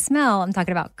 And by smell, I'm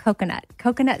talking about coconut.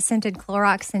 Coconut-scented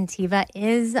Clorox Scentiva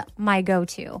is my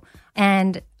go-to.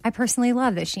 And I personally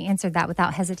love that she answered that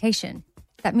without hesitation.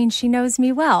 That means she knows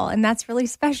me well, and that's really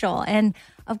special. And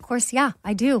of course, yeah,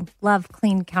 I do love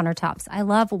clean countertops. I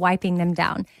love wiping them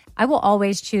down. I will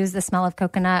always choose the smell of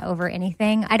coconut over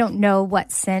anything. I don't know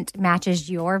what scent matches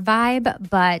your vibe,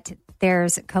 but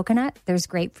there's coconut, there's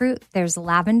grapefruit, there's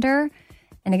lavender.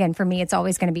 And again, for me, it's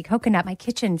always going to be coconut. My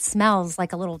kitchen smells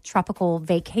like a little tropical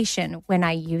vacation when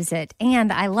I use it.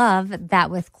 And I love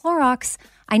that with Clorox,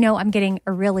 I know I'm getting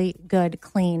a really good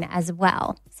clean as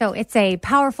well. So it's a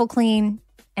powerful clean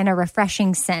and a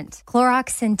refreshing scent. Clorox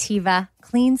Scentiva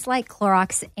cleans like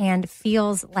Clorox and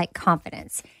feels like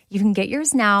confidence. You can get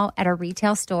yours now at a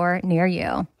retail store near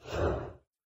you.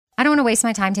 I don't want to waste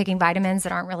my time taking vitamins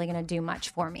that aren't really going to do much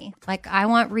for me. Like, I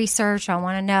want research. I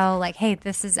want to know, like, hey,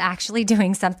 this is actually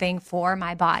doing something for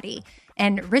my body.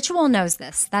 And Ritual knows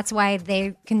this. That's why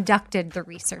they conducted the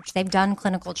research. They've done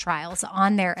clinical trials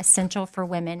on their Essential for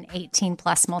Women 18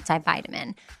 Plus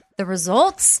multivitamin. The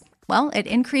results? Well, it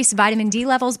increased vitamin D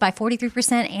levels by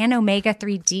 43% and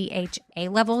omega-3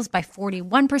 DHA levels by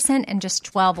 41% in just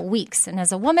 12 weeks. And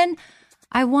as a woman,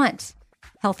 I want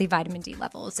healthy vitamin D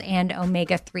levels and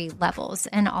omega-3 levels.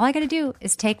 And all I got to do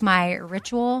is take my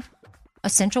Ritual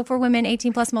Essential for Women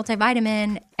 18 Plus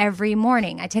multivitamin every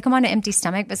morning. I take them on an empty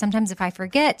stomach, but sometimes if I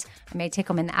forget, I may take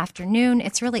them in the afternoon.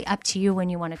 It's really up to you when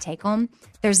you want to take them.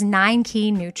 There's 9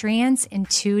 key nutrients in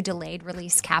 2 delayed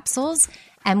release capsules.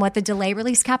 And what the delayed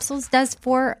release capsules does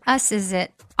for us is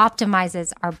it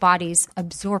optimizes our body's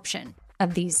absorption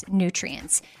of these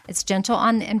nutrients. It's gentle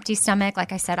on the empty stomach.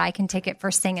 Like I said, I can take it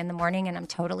first thing in the morning and I'm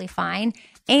totally fine.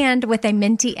 And with a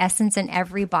minty essence in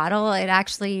every bottle, it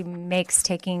actually makes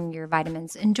taking your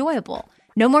vitamins enjoyable.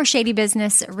 No more shady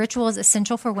business. Ritual is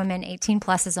Essential for Women 18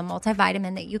 Plus is a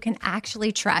multivitamin that you can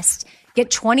actually trust.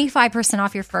 Get 25%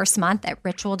 off your first month at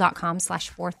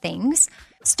ritual.com/4things.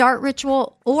 Start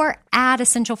Ritual or add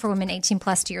Essential for Women 18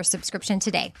 Plus to your subscription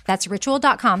today. That's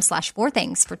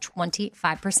ritual.com/4things for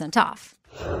 25% off.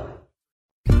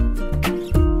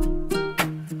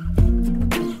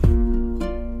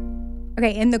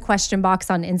 Okay, in the question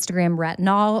box on Instagram,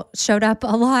 retinol showed up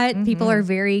a lot. Mm-hmm. People are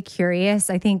very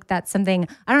curious. I think that's something,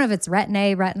 I don't know if it's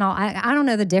retinol. I don't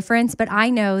know the difference, but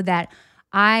I know that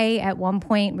I, at one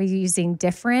point, was using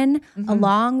Differin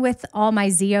along with all my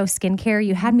Zeo skincare.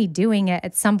 You had me doing it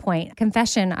at some point.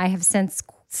 Confession, I have since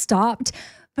stopped.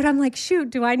 But I'm like, shoot,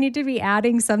 do I need to be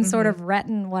adding some sort of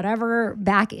retin, whatever,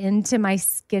 back into my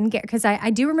skincare? Because I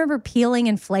do remember peeling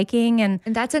and flaking. And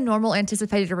that's a normal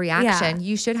anticipated reaction. Yeah.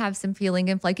 You should have some peeling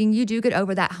and flaking. You do get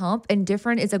over that hump. And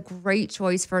Differin is a great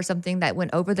choice for something that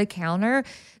went over the counter.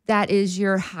 That is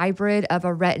your hybrid of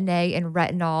a retin-A and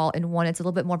retinol in one. It's a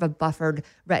little bit more of a buffered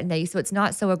retin-A. So it's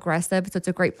not so aggressive. So it's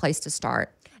a great place to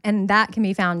start. And that can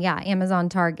be found, Amazon,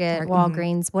 Target,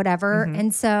 Walgreens, whatever.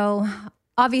 And so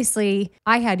obviously,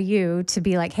 I had you to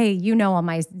be like, hey, all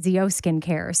my Zeo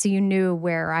skincare. So you knew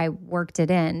where I worked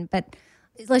it in. But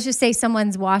let's just say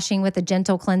someone's washing with a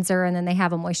gentle cleanser and then they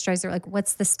have a moisturizer. Like,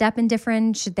 what's the step in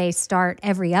Differin? Should they start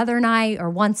every other night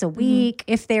or once a week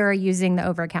if they're using the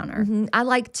over-the-counter? I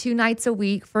like 2 nights a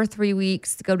week for 3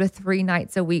 weeks, go to 3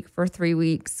 nights a week for 3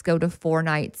 weeks, go to 4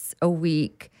 nights a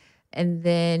week, and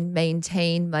then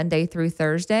maintain Monday through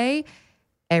Thursday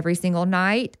every single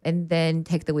night, and then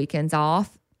take the weekends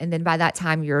off. And then by that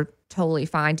time, you're totally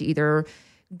fine to either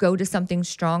go to something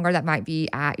stronger that might be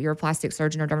at your plastic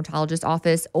surgeon or dermatologist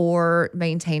office, or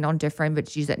maintain on Differin,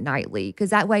 but use it nightly. Because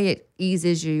that way it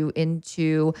eases you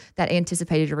into that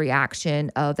anticipated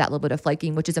reaction of that little bit of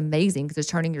flaking, which is amazing because it's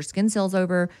turning your skin cells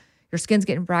over. Your skin's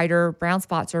getting brighter, brown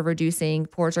spots are reducing,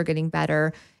 pores are getting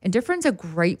better. And Differin's a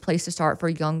great place to start for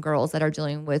young girls that are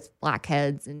dealing with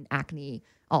blackheads and acne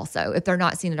also, if they're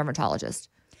not seeing a dermatologist.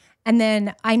 And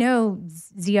then I know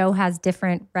Zeo has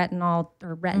different retinol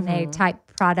or retin-A type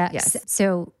products. Yes.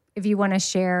 So if you want to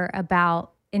share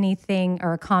about anything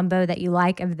or a combo that you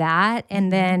like of that,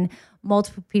 and then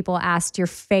multiple people asked your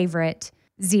favorite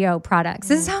Zeo products.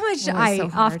 This is how much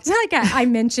I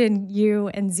mention you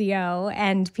and Zeo,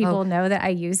 and people know that I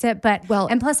use it. But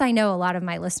and plus I know a lot of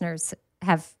my listeners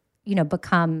have,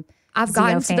 become I've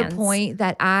gotten to the point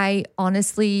that I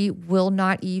honestly will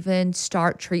not even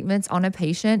start treatments on a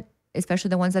patient, especially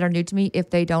the ones that are new to me, if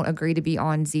they don't agree to be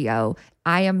on Zeo.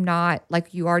 I am not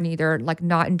like you are, neither like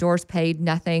not endorsed, paid,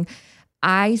 nothing.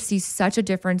 I see such a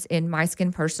difference in my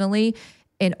skin personally,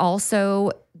 and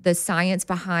also the science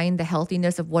behind the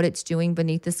healthiness of what it's doing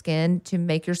beneath the skin to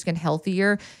make your skin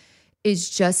healthier is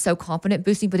just so confident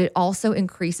boosting, but it also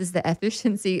increases the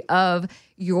efficiency of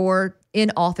your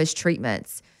in-office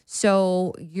treatments.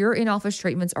 So your in-office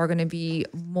treatments are going to be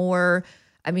more,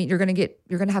 you're going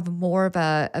to have more of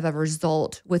a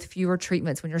result with fewer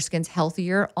treatments when your skin's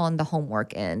healthier on the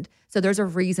homework end. So there's a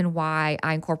reason why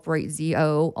I incorporate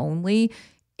Zeo only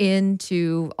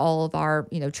into all of our,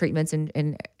 treatments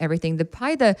and everything.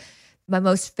 My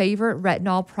most favorite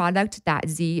retinol product that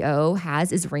Zeo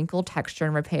has is Wrinkle Texture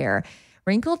and Repair.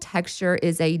 Wrinkle Texture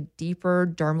is a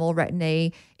deeper dermal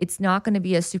retin-A. It's not going to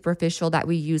be as superficial that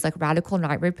we use. Like Radical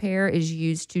Night Repair is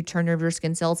used to turn over your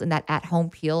skin cells, and that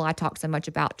at-home peel I talked so much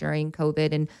about during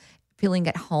COVID and peeling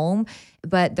at home.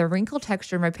 But the Wrinkle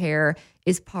Texture and Repair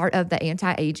is part of the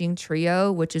anti-aging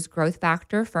trio, which is growth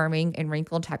factor, firming, and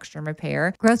wrinkle texture and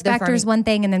repair. Growth factor is one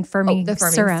thing, and then firming, the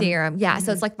firming serum. Yeah,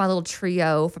 so it's like my little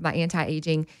trio for my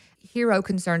anti-aging hero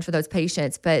concerns for those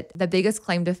patients. But the biggest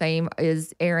claim to fame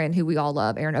is Erin, who we all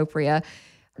love, Erin Opria.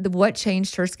 What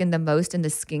changed her skin the most in the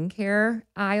skincare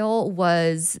aisle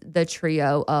was the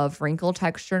trio of wrinkle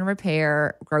texture and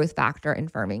repair, growth factor,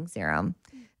 and firming serum.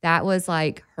 That was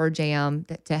like her jam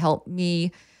to help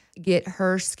me get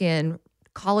her skin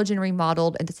collagen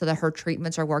remodeled, and so that her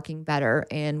treatments are working better.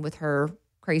 And with her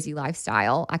crazy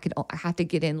lifestyle, I have to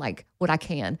get in like what I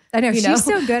can. I know she's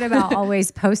so good about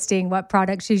always posting what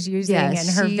product she's using and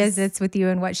her visits with you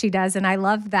and what she does. And I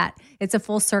love that it's a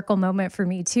full circle moment for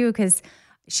me too, because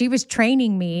she was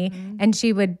training me and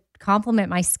she would compliment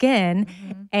my skin.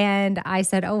 And I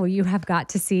said, oh, well, you have got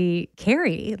to see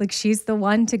Carrie. Like, she's the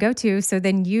one to go to. So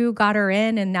then you got her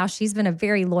in, and now she's been a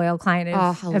very loyal client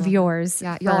of yours.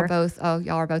 Yeah, y'all are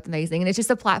both amazing. And it's just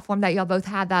a platform that y'all both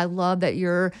have that I love, that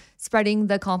you're spreading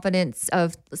the confidence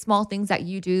of the small things that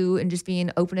you do and just being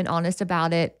open and honest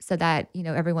about it so that,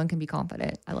 everyone can be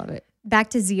confident. I love it. Back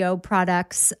to ZO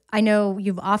products. I know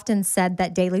you've often said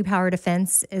that Daily Power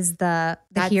Defense is the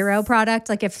hero product.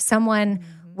 Like, if someone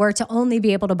were to only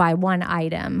be able to buy one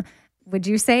item, would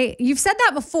you say you've said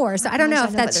that before? So I don't know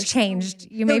if that's changed.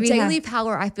 Daily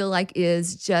Power, I feel like,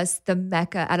 is just the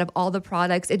mecca out of all the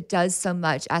products. It does so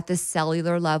much at the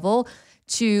cellular level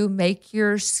to make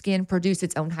your skin produce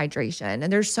its own hydration.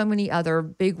 And there's so many other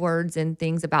big words and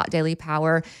things about Daily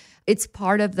Power. It's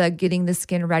part of the getting the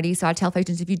skin ready. So I tell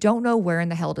patients, if you don't know where in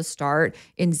the hell to start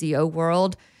in ZO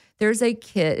world, there's a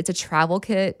kit. It's a travel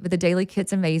kit, but the daily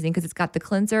kit's amazing because it's got the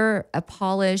cleanser, a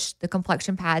polish, the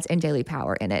complexion pads, and Daily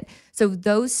Power in it. So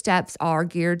those steps are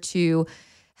geared to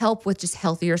help with just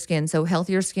healthier skin. So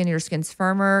healthier skin, your skin's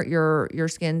firmer, your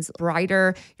skin's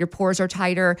brighter, your pores are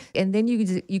tighter, and then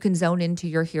you can zone into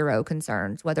your hero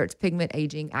concerns, whether it's pigment,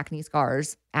 aging, acne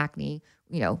scars, acne,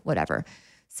 whatever.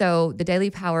 So the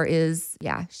Daily Power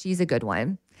she's a good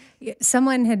one.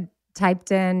 Someone had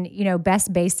typed in,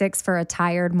 best basics for a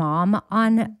tired mom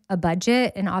on a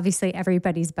budget. And obviously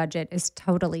everybody's budget is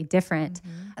totally different.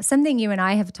 Something you and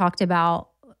I have talked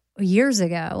about years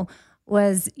ago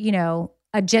was,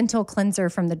 a gentle cleanser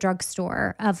from the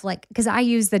drugstore because I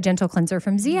use the gentle cleanser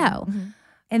from ZO.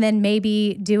 And then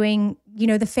maybe doing,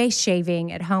 the face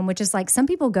shaving at home, which is like some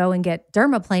people go and get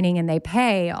dermaplaning and they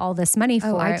pay all this money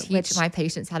for it. I teach my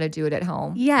patients how to do it at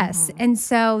home. Yes. And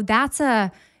so that's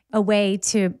a way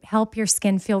to help your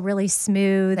skin feel really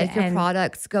smooth. Make your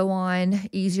products go on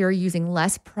easier using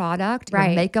less product. Your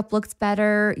makeup looks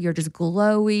better. You're just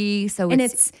glowy. So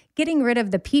it's getting rid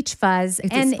of the peach fuzz.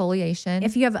 It's and exfoliation.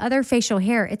 If you have other facial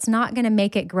hair, it's not going to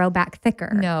make it grow back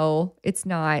thicker. No, it's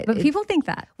not. But people think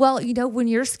that. Well, when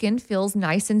your skin feels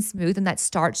nice and smooth and that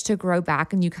starts to grow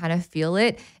back and you kind of feel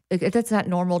it, that's not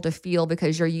normal to feel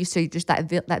because you're used to just that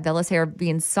vellus hair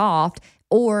being soft.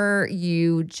 Or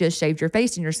you just shaved your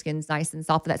face and your skin's nice and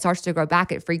soft, but that starts to grow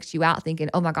back. It freaks you out thinking,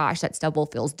 oh my gosh, that stubble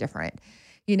feels different,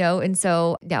 And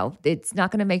so, no, it's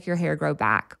not going to make your hair grow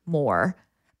back more.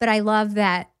 But I love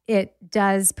that it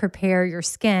does prepare your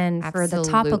skin for the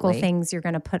topical things you're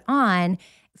going to put on.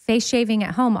 Face shaving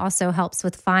at home also helps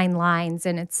with fine lines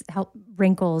and it's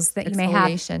wrinkles that you may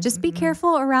have. Just be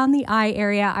careful around the eye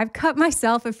area. I've cut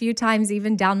myself a few times,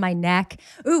 even down my neck.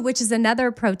 Which is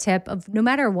another pro tip of no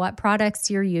matter what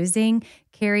products you're using,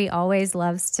 Carrie always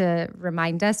loves to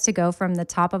remind us to go from the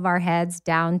top of our heads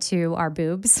down to our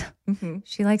boobs.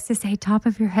 She likes to say top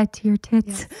of your head to your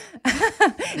tits.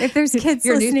 Yes. If there's kids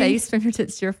your listening. New face from your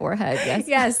tits to your forehead. Yes.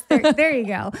 Yes. There you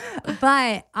go.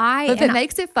 But if it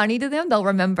makes it funny to them, they'll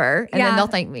remember and then they'll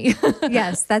thank me.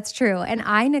 Yes, that's true. And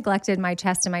I neglected my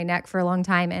chest and my neck for a long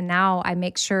time. And now I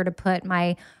make sure to put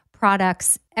my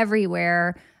products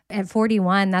everywhere. At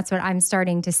 41, that's what I'm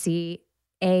starting to see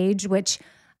age, which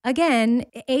again,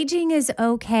 aging is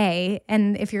okay.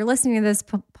 And if you're listening to this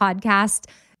podcast,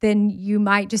 then you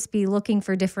might just be looking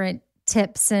for different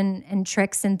tips and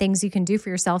tricks and things you can do for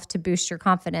yourself to boost your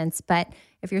confidence. But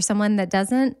if you're someone that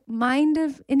doesn't mind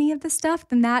of any of the stuff,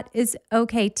 then that is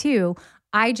okay too.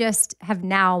 I just have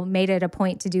now made it a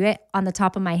point to do it on the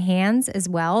top of my hands as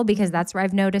well, because that's where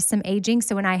I've noticed some aging.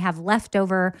 So when I have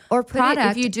leftover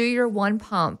product, if you do your one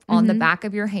pump on the back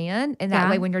of your hand, and that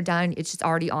way when you're done, it's just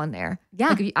already on there.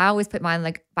 Yeah. I always put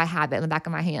mine by habit in the back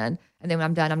of my hand. And then when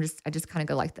I'm done, I just kind of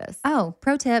go like this. Oh,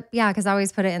 pro tip. Yeah. Because I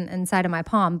always put it inside of my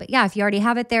palm. But yeah, if you already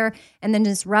have it there and then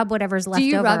just rub whatever's left over.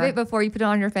 Do you rub it before you put it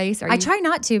on your face? I try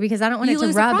not to because I don't want it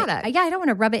to rub it. Yeah, I don't want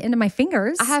to rub it into my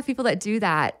fingers. I have people that do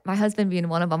that. My husband being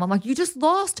one of them. I'm like, you just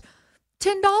lost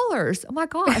 $10. Oh my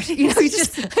gosh. You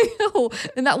just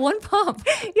in that one pump.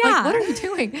 Yeah. Like, what are you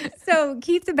doing? So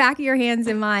keep the back of your hands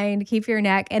in mind, keep your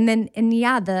neck. And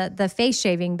the face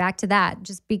shaving, back to that.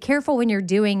 Just be careful when you're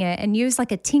doing it and use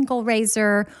like a tinkle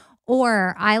razor,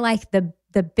 or I like the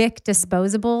Bic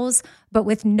disposables, but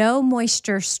with no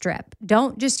moisture strip.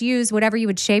 Don't just use whatever you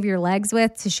would shave your legs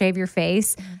with to shave your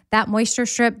face. That moisture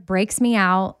strip breaks me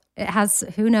out. It has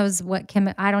who knows what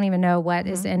I don't even know what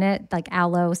is in it, like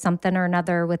aloe something or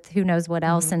another with who knows what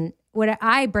else. And what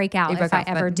I break out if I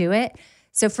ever do it.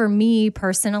 So for me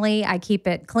personally, I keep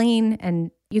it clean,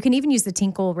 and you can even use the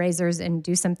Tinkle razors and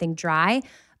do something dry.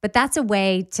 But that's a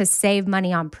way to save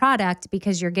money on product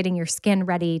because you're getting your skin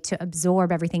ready to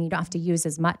absorb everything. You don't have to use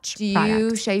as much Do product.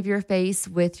 you shave your face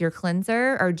with your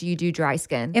cleanser or do you do dry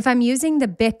skin? If I'm using the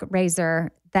Bic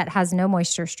razor that has no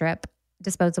moisture strip,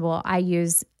 disposable, I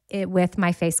use it with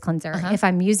my face cleanser. If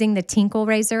I'm using the Tinkle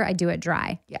razor, I do it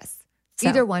dry. Yes. So-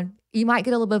 Either one. You might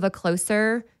get a little bit of a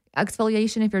closer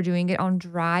exfoliation if you're doing it on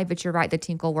dry, but you're right, the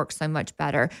Tinkle works so much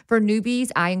better. For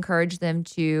newbies, I encourage them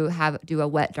to do a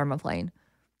wet dermaplane.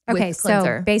 Okay,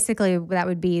 so basically that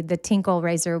would be the Tinkle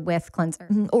razor with cleanser.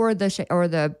 Or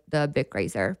the Bic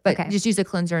razor, but just use a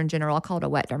cleanser in general. I'll call it a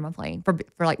wet dermaplane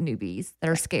for like newbies that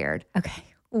are scared. Okay,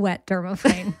 wet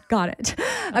dermaplane. Got it.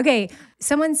 Okay,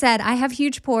 someone said, I have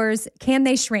huge pores. Can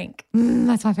they shrink?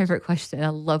 That's my favorite question. I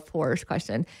love pores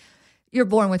question. You're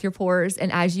born with your pores,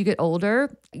 and as you get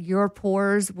older, your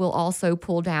pores will also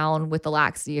pull down with the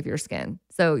laxity of your skin.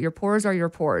 So your pores are your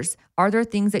pores. Are there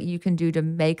things that you can do to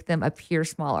make them appear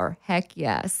smaller? Heck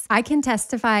yes. I can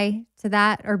testify to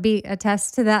that or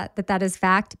attest to that is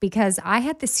fact, because I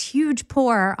had this huge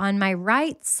pore on my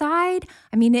right side.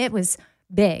 I mean, it was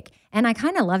big, and I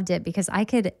kind of loved it because I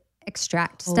could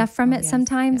extract stuff from it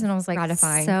sometimes. And I was like,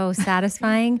 gratifying. So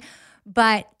satisfying,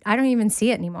 but I don't even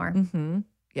see it anymore.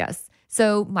 Yes.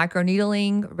 So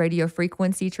microneedling, radio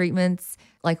frequency treatments,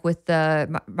 like with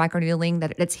the microneedling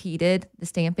that's heated, the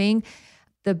stamping,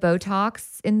 the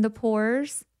Botox in the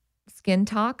pores, skin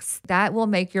tox, that will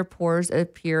make your pores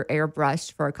appear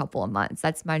airbrushed for a couple of months.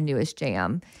 That's my newest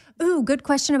jam. Ooh, good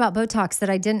question about Botox that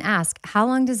I didn't ask. How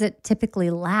long does it typically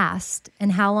last? And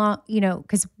how long,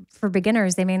 because for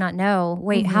beginners, they may not know,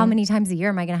 wait, how many times a year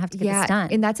am I going to have to get this done?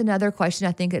 And that's another question.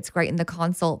 I think it's great in the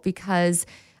consult because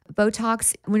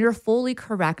Botox, when you're fully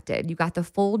corrected, you got the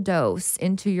full dose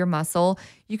into your muscle,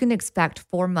 you can expect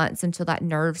 4 months until that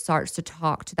nerve starts to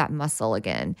talk to that muscle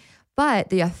again. But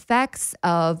the effects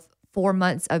of 4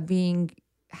 months of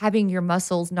having your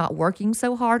muscles not working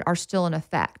so hard are still in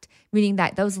effect, meaning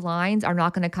that those lines are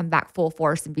not going to come back full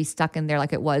force and be stuck in there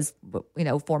like it was,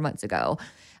 4 months ago.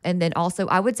 And then also,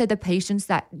 I would say the patients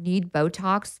that need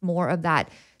Botox, more of that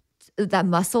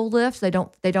muscle lift, they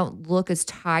don't look as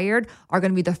tired, are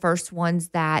going to be the first ones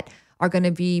that are going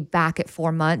to be back at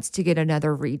 4 months to get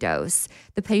another redose.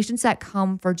 The patients that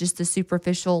come for just the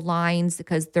superficial lines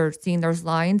because they're seeing those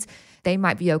lines, they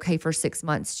might be okay for 6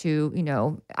 months to,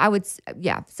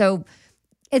 So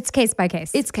it's case by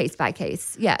case. It's case by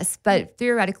case, yes. But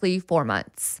theoretically, 4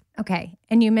 months. Okay.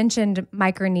 And you mentioned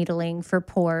microneedling for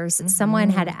pores.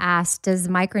 Someone had asked, does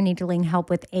microneedling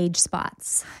help with age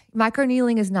spots?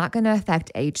 Microneedling is not going to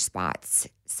affect age spots.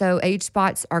 So age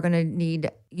spots are going to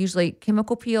need usually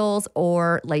chemical peels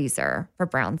or laser for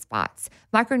brown spots.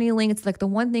 Microneedling, it's like the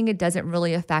one thing it doesn't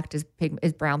really affect is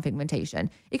brown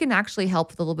pigmentation. It can actually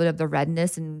help with a little bit of the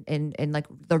redness and like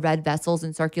the red vessels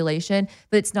in circulation,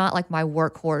 but it's not like my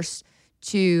workhorse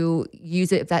to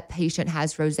use it if that patient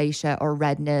has rosacea or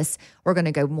redness. We're going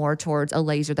to go more towards a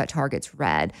laser that targets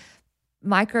red.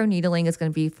 Microneedling is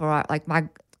going to be for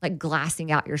like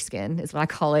glassing out your skin is what I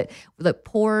call it. The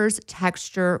pores,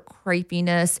 texture,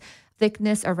 crepiness,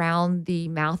 thickness around the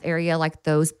mouth area, like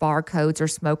those barcodes or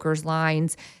smoker's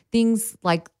lines, things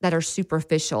like that are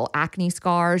superficial, acne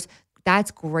scars.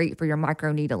 That's great for your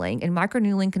microneedling. And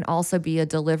microneedling can also be a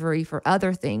delivery for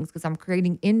other things because I'm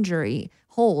creating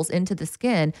holes into the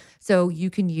skin. So you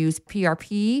can use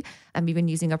PRP. I'm even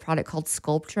using a product called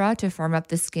Sculptra to firm up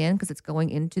the skin because it's going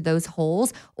into those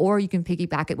holes, or you can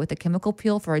piggyback it with a chemical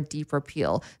peel for a deeper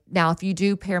peel. Now, if you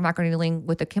do pair microneedling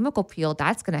with a chemical peel,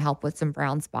 that's going to help with some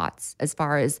brown spots as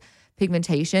far as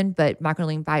pigmentation, but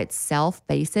microneedling by itself,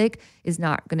 basic, is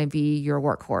not going to be your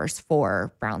workhorse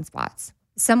for brown spots.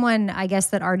 Someone, I guess,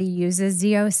 that already uses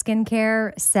Zio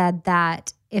skincare said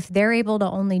that if they're able to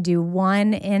only do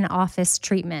one in-office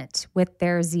treatment with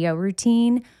their Zio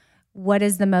routine, what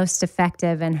is the most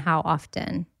effective and how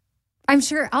often? I'm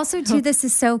sure also too, this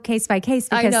is so case by case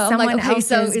because someone else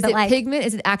so is it pigment?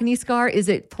 Is it acne scar? Is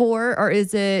it pore? Or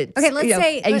is it let's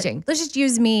say aging? Let's just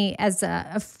use me as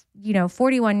a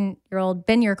 41-year-old,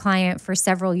 been your client for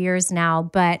several years now,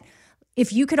 but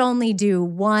if you could only do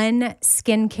one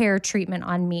skincare treatment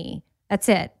on me, that's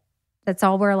it. That's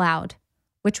all we're allowed.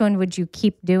 Which one would you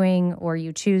keep doing or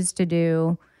you choose to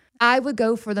do? I would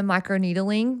go for the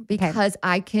microneedling because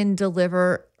I can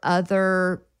deliver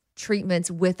other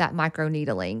treatments with that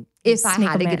microneedling if I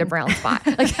had to get a brown spot.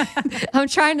 I'm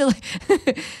trying to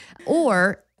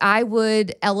or I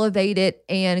would elevate it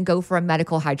and go for a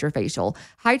medical hydrofacial.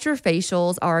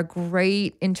 Hydrofacials are a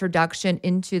great introduction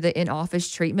into the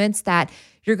in-office treatments that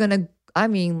you're going to,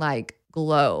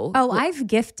 glow. Oh, I've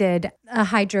gifted a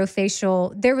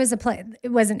hydrofacial. There was a place, it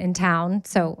wasn't in town,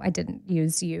 so I didn't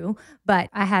use you, but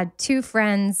I had 2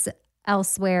 friends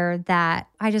elsewhere that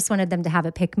I just wanted them to have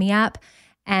a pick me up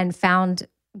and found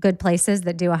good places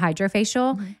that do a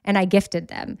hydrofacial, and I gifted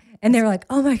them. And they were like,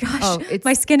 oh my gosh,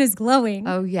 my skin is glowing.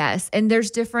 Oh, yes. And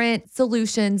there's different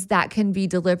solutions that can be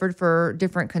delivered for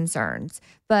different concerns.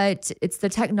 But it's the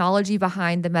technology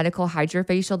behind the medical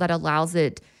hydrofacial that allows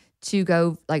it to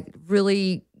go like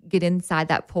really get inside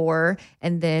that pore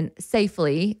and then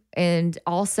safely, and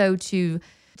also to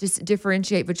just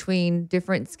differentiate between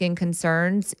different skin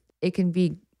concerns. It can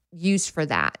be used for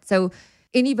that. So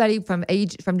anybody from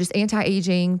just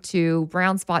anti-aging to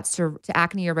brown spots to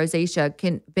acne or rosacea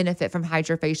can benefit from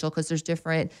hydrofacial, because there's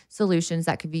different solutions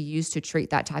that can be used to treat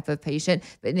that type of patient.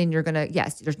 But then you're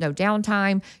there's no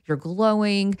downtime. You're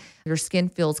glowing. Your skin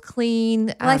feels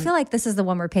clean. Well, I feel like this is the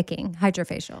one we're picking,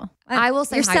 hydrofacial. I will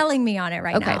say you're selling me on it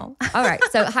right now. All right.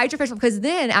 So hydrofacial, because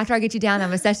then after I get you down,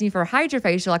 I'm assessing you for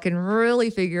hydrofacial, I can really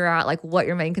figure out like what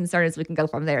your main concern is. We can go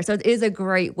from there. So it is a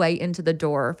great way into the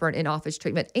door for an in-office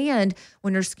treatment. And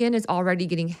when your skin is already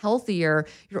getting healthier,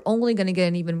 you're only going to get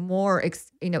an even more,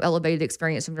 elevated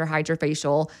experience from your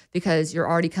hydrofacial, because you're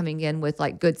already coming in with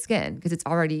like good skin, because it's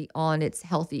already on its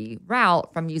healthy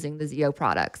route from using the ZO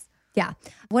products. Yeah.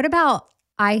 What about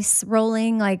ice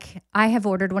rolling? Like, I have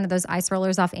ordered one of those ice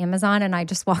rollers off Amazon, and I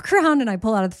just walk around and I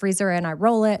pull out of the freezer and I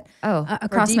roll it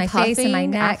across my face and my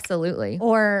neck. Absolutely.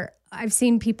 Or I've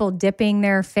seen people dipping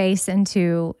their face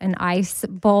into an ice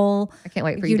bowl. I can't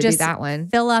wait for you to do that one.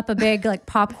 Fill up a big like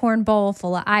popcorn bowl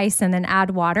full of ice and then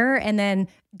add water and then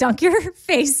dunk your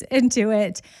face into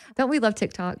it. Don't we love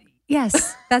TikTok?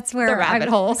 Yes, that's where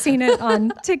I've seen it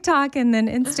on TikTok and then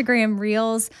Instagram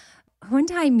Reels. One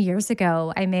time years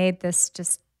ago, I made this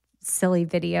just silly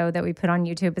video that we put on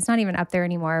YouTube. It's not even up there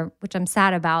anymore, which I'm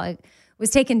sad about. It was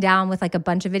taken down with like a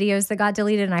bunch of videos that got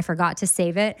deleted, and I forgot to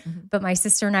save it. Mm-hmm. But my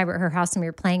sister and I were at her house and we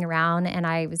were playing around, and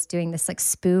I was doing this like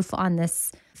spoof on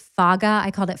this Faga.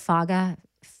 I called it Faga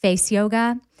face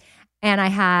yoga. And I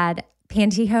had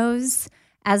pantyhose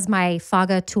as my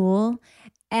Faga tool.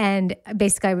 And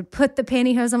basically I would put the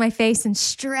pantyhose on my face and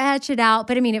stretch it out.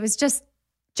 But I mean, it was just,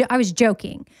 I was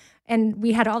joking. And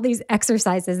we had all these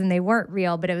exercises and they weren't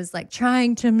real, but it was like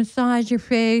trying to massage your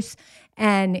face.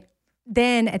 And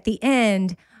then at the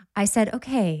end, I said,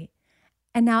 okay,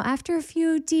 and now after a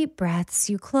few deep breaths,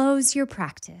 you close your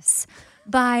practice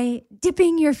by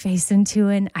dipping your face into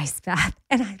an ice bath.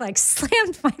 And I like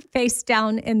slammed my face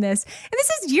down in this. And this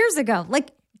is years ago,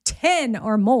 like 10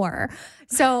 or more.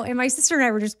 So, and my sister and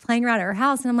I were just playing around at her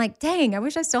house, and I'm like, dang, I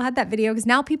wish I still had that video, because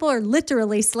now people are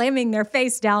literally slamming their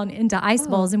face down into ice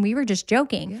bowls, and we were just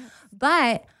joking. Yeah.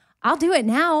 But I'll do it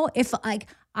now if like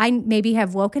I maybe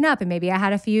have woken up and maybe I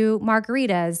had a few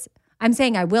margaritas. I'm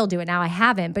saying I will do it now. I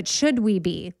haven't, but should we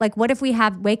be? Like, what if we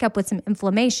wake up with some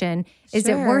inflammation? Is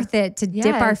it worth it to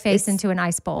dip our face into an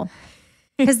ice bowl?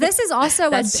 Because this is also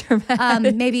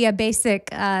maybe a basic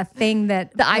thing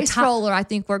that the ice roller I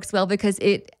think works well, because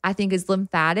it I think is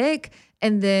lymphatic,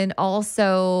 and then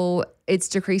also it's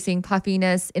decreasing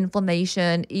puffiness,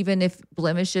 inflammation, even if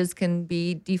blemishes can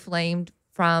be deflamed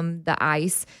from the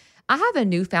ice. I have a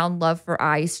newfound love for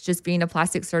ice, just being a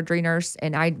plastic surgery nurse,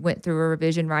 and I went through a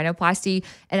revision rhinoplasty,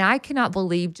 and I cannot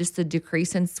believe just the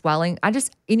decrease in swelling. As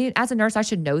a nurse, I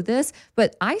should know this,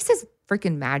 but ice is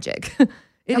freaking magic.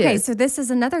 Okay, so this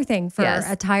is another thing for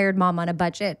a tired mom on a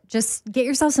budget. Just get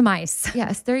yourself some ice.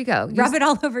 Yes, there you go. Rub it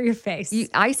all over your face.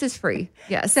 Ice is free.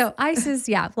 Yes. So ice is,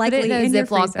 likely put it in a your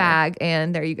Ziploc freezer. bag,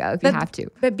 and there you go if you have to.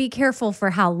 But be careful for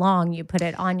how long you put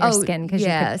it on your skin, because you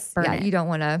could burn it. You don't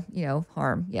want to,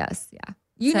 harm. Yes,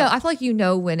 yeah. I feel like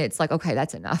when it's like, okay,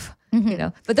 that's enough. Mm-hmm.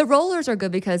 But the rollers are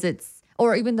good because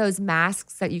or even those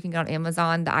masks that you can get on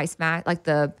Amazon, the ice mask, like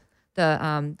the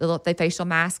facial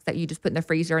mask that you just put in the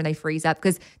freezer and they freeze up,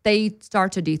 because they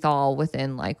start to dethaw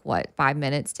within 5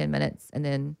 minutes, 10 minutes, and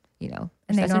then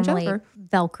and they normally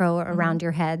Velcro around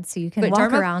your head, so you can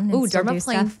walk around. And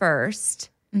dermaplane first.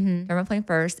 Mm-hmm. Dermaplane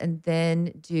first, and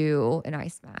then do an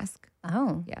ice mask.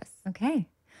 Oh, yes. Okay.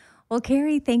 Well,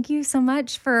 Carrie, thank you so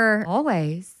much for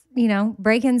always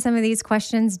breaking some of these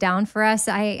questions down for us.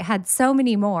 I had so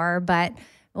many more, but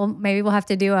well, maybe we'll have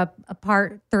to do a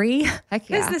part 3. Heck yeah.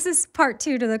 Because this is part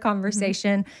 2 to the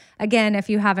conversation. Mm-hmm. Again, if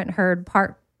you haven't heard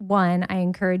part 1, I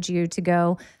encourage you to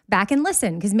go back and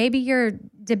listen, because maybe you're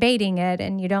debating it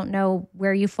and you don't know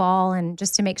where you fall, and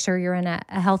just to make sure you're in a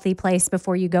healthy place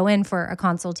before you go in for a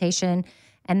consultation.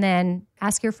 And then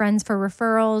ask your friends for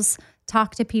referrals,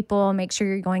 talk to people, make sure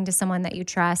you're going to someone that you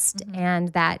trust,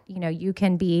 and that, you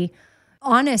can be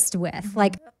honest with.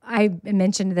 Like I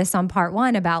mentioned this on part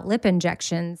 1 about lip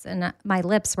injections, and my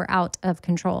lips were out of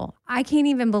control. I can't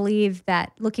even believe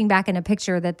that, looking back in a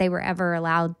picture, that they were ever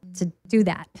allowed to do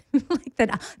that. Like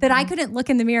that I couldn't look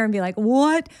in the mirror and be like,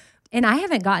 what? And I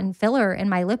haven't gotten filler in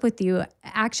my lip with you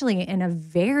actually in a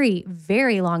very,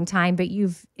 very long time. But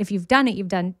if you've done it, you've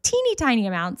done teeny tiny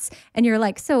amounts, and you're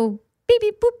like, so beep,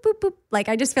 beep, boop, boop, boop. Like,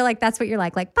 I just feel like that's what you're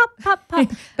like pop, pop,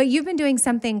 pop. But you've been doing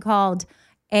something called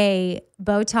a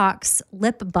Botox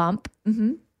lip bump.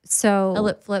 Mm-hmm. So a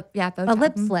lip flip. Yeah. Botox. A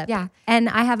lip flip. Yeah. And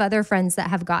I have other friends that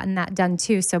have gotten that done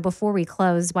too. So before we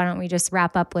close, why don't we just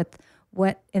wrap up with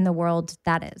what in the world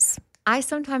that is? I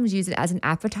sometimes use it as an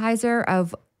appetizer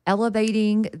of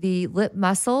elevating the lip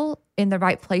muscle in the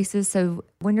right places. So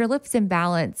when your lip's in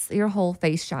balance, your whole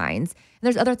face shines. And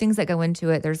there's other things that go into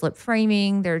it. There's lip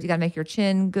framing. You got to make your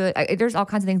chin good. There's all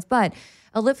kinds of things. But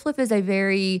a lip flip is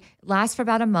lasts for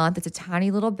about a month. It's a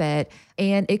tiny little bit.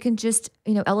 And it can just,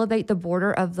 elevate the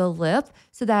border of the lip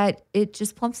so that it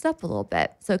just plumps up a little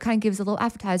bit. So it kind of gives a little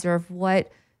appetizer of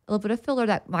what a little bit of filler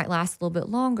that might last a little bit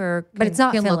longer. But it's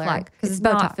not filler, look like. because It's it's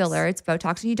Botox. not filler. It's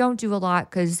Botox. And you don't do a lot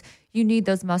because you need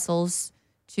those muscles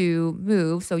to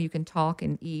move so you can talk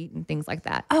and eat and things like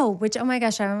that. Oh my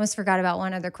gosh, I almost forgot about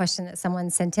one other question that someone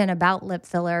sent in about lip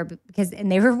filler, and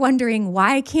they were wondering,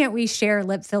 why can't we share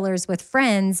lip fillers with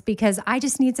friends? Because I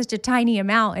just need such a tiny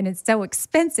amount and it's so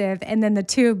expensive. And then the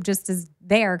tube just is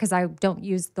there because I don't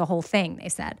use the whole thing, they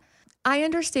said. I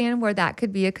understand where that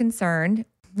could be a concern.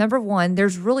 Number one,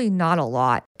 there's really not a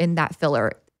lot in that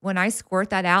filler. When I squirt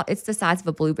that out, it's the size of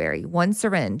a blueberry. One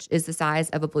syringe is the size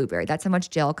of a blueberry. That's how much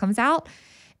gel comes out.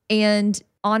 And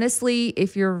honestly,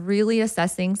 if you're really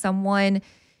assessing someone,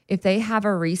 if they have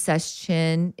a recessed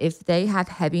chin, if they have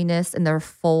heaviness in their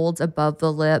folds above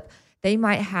the lip, they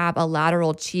might have a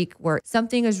lateral cheek where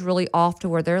something is really off to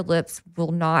where their lips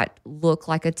will not look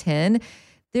like a 10.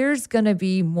 There's going to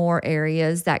be more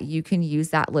areas that you can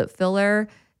use that lip filler.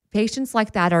 Patients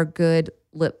like that are good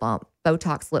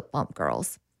Botox lip bump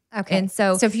girls. Okay. And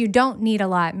so if you don't need a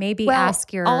lot, maybe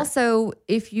ask your... Also,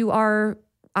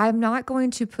 I'm not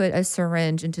going to put a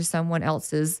syringe into someone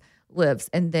else's lips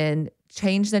and then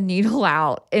change the needle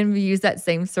out and use that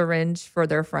same syringe for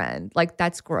their friend. Like,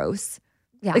 that's gross.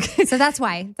 Yeah. So that's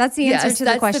why. That's the answer to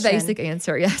the question. That's the basic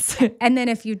answer, yes. And then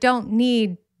if you don't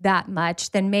need that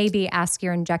much, then maybe ask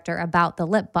your injector about the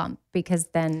lip bump, because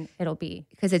then it'll be...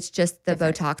 Because it's just the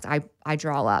different. Botox I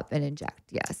draw up and inject,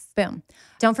 yes. Boom.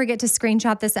 Don't forget to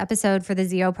screenshot this episode for the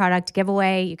ZO product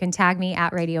giveaway. You can tag me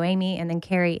at Radio Amy, and then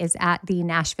Carrie is at the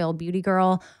Nashville Beauty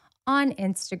Girl on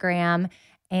Instagram.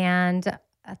 And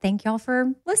thank y'all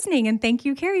for listening, and thank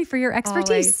you, Carrie, for your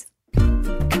expertise.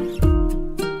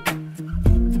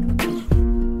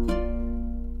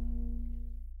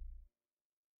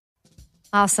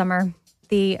 Summer,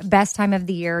 the best time of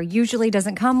the year, usually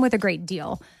doesn't come with a great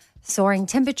deal. Soaring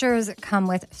temperatures come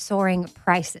with soaring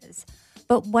prices.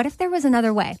 But what if there was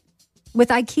another way? With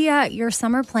IKEA, your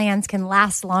summer plans can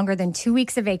last longer than 2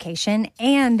 weeks of vacation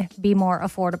and be more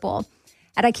affordable.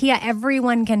 At IKEA,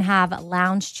 everyone can have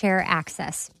lounge chair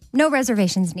access. No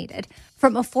reservations needed.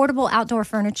 From affordable outdoor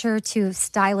furniture to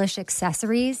stylish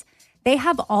accessories, they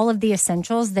have all of the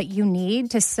essentials that you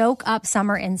need to soak up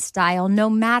summer in style,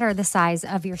 no matter the size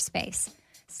of your space.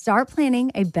 Start planning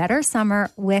a better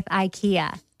summer with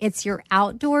IKEA. It's your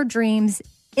outdoor dreams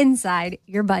inside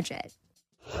your budget.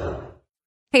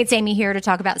 Hey, it's Amy here to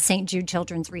talk about St. Jude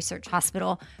Children's Research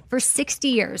Hospital. For 60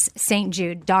 years, St.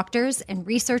 Jude doctors and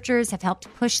researchers have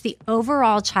helped push the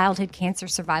overall childhood cancer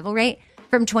survival rate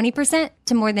from 20%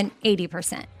 to more than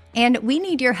 80%. And we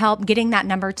need your help getting that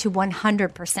number to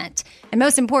 100%. And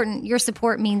most important, your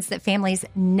support means that families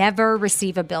never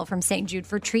receive a bill from St. Jude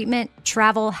for treatment,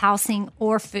 travel, housing,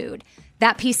 or food.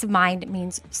 That peace of mind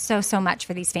means so much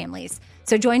for these families.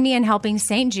 So join me in helping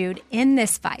St. Jude in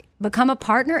this fight. Become a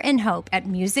partner in hope at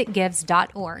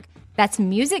musicgives.org. That's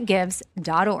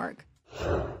musicgives.org.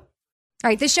 All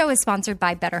right, this show is sponsored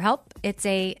by BetterHelp. It's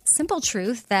a simple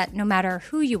truth that no matter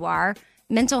who you are,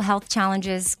 mental health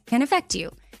challenges can affect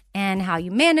you, and how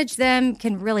you manage them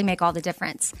can really make all the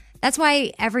difference. That's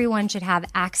why everyone should have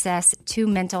access to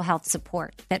mental health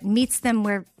support that meets them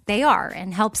where they are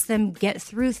and helps them get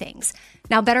through things.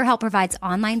 Now, BetterHelp provides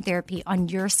online therapy on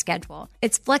your schedule.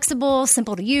 It's flexible,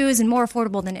 simple to use, and more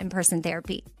affordable than in-person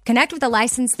therapy. Connect with a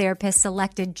licensed therapist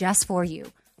selected just for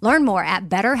you. Learn more at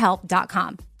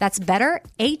BetterHelp.com. That's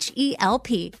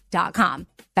BetterHelp.com.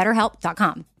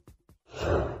 BetterHelp.com.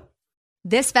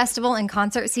 This festival and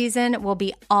concert season will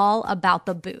be all about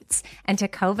the boots, and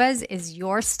Tecovas is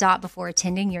your stop before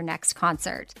attending your next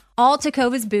concert. All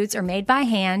Tecovas boots are made by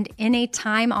hand in a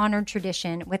time-honored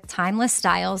tradition with timeless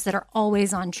styles that are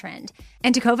always on trend.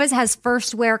 And Tecovas has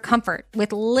first wear comfort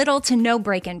with little to no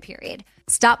break-in period.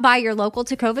 Stop by your local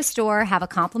Tecovas store, have a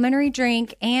complimentary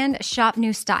drink, and shop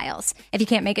new styles. If you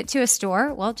can't make it to a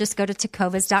store, well, just go to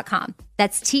tecovas.com.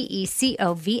 That's Tecovas.com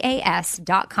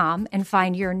and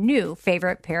find your new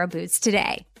favorite pair of boots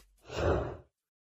today.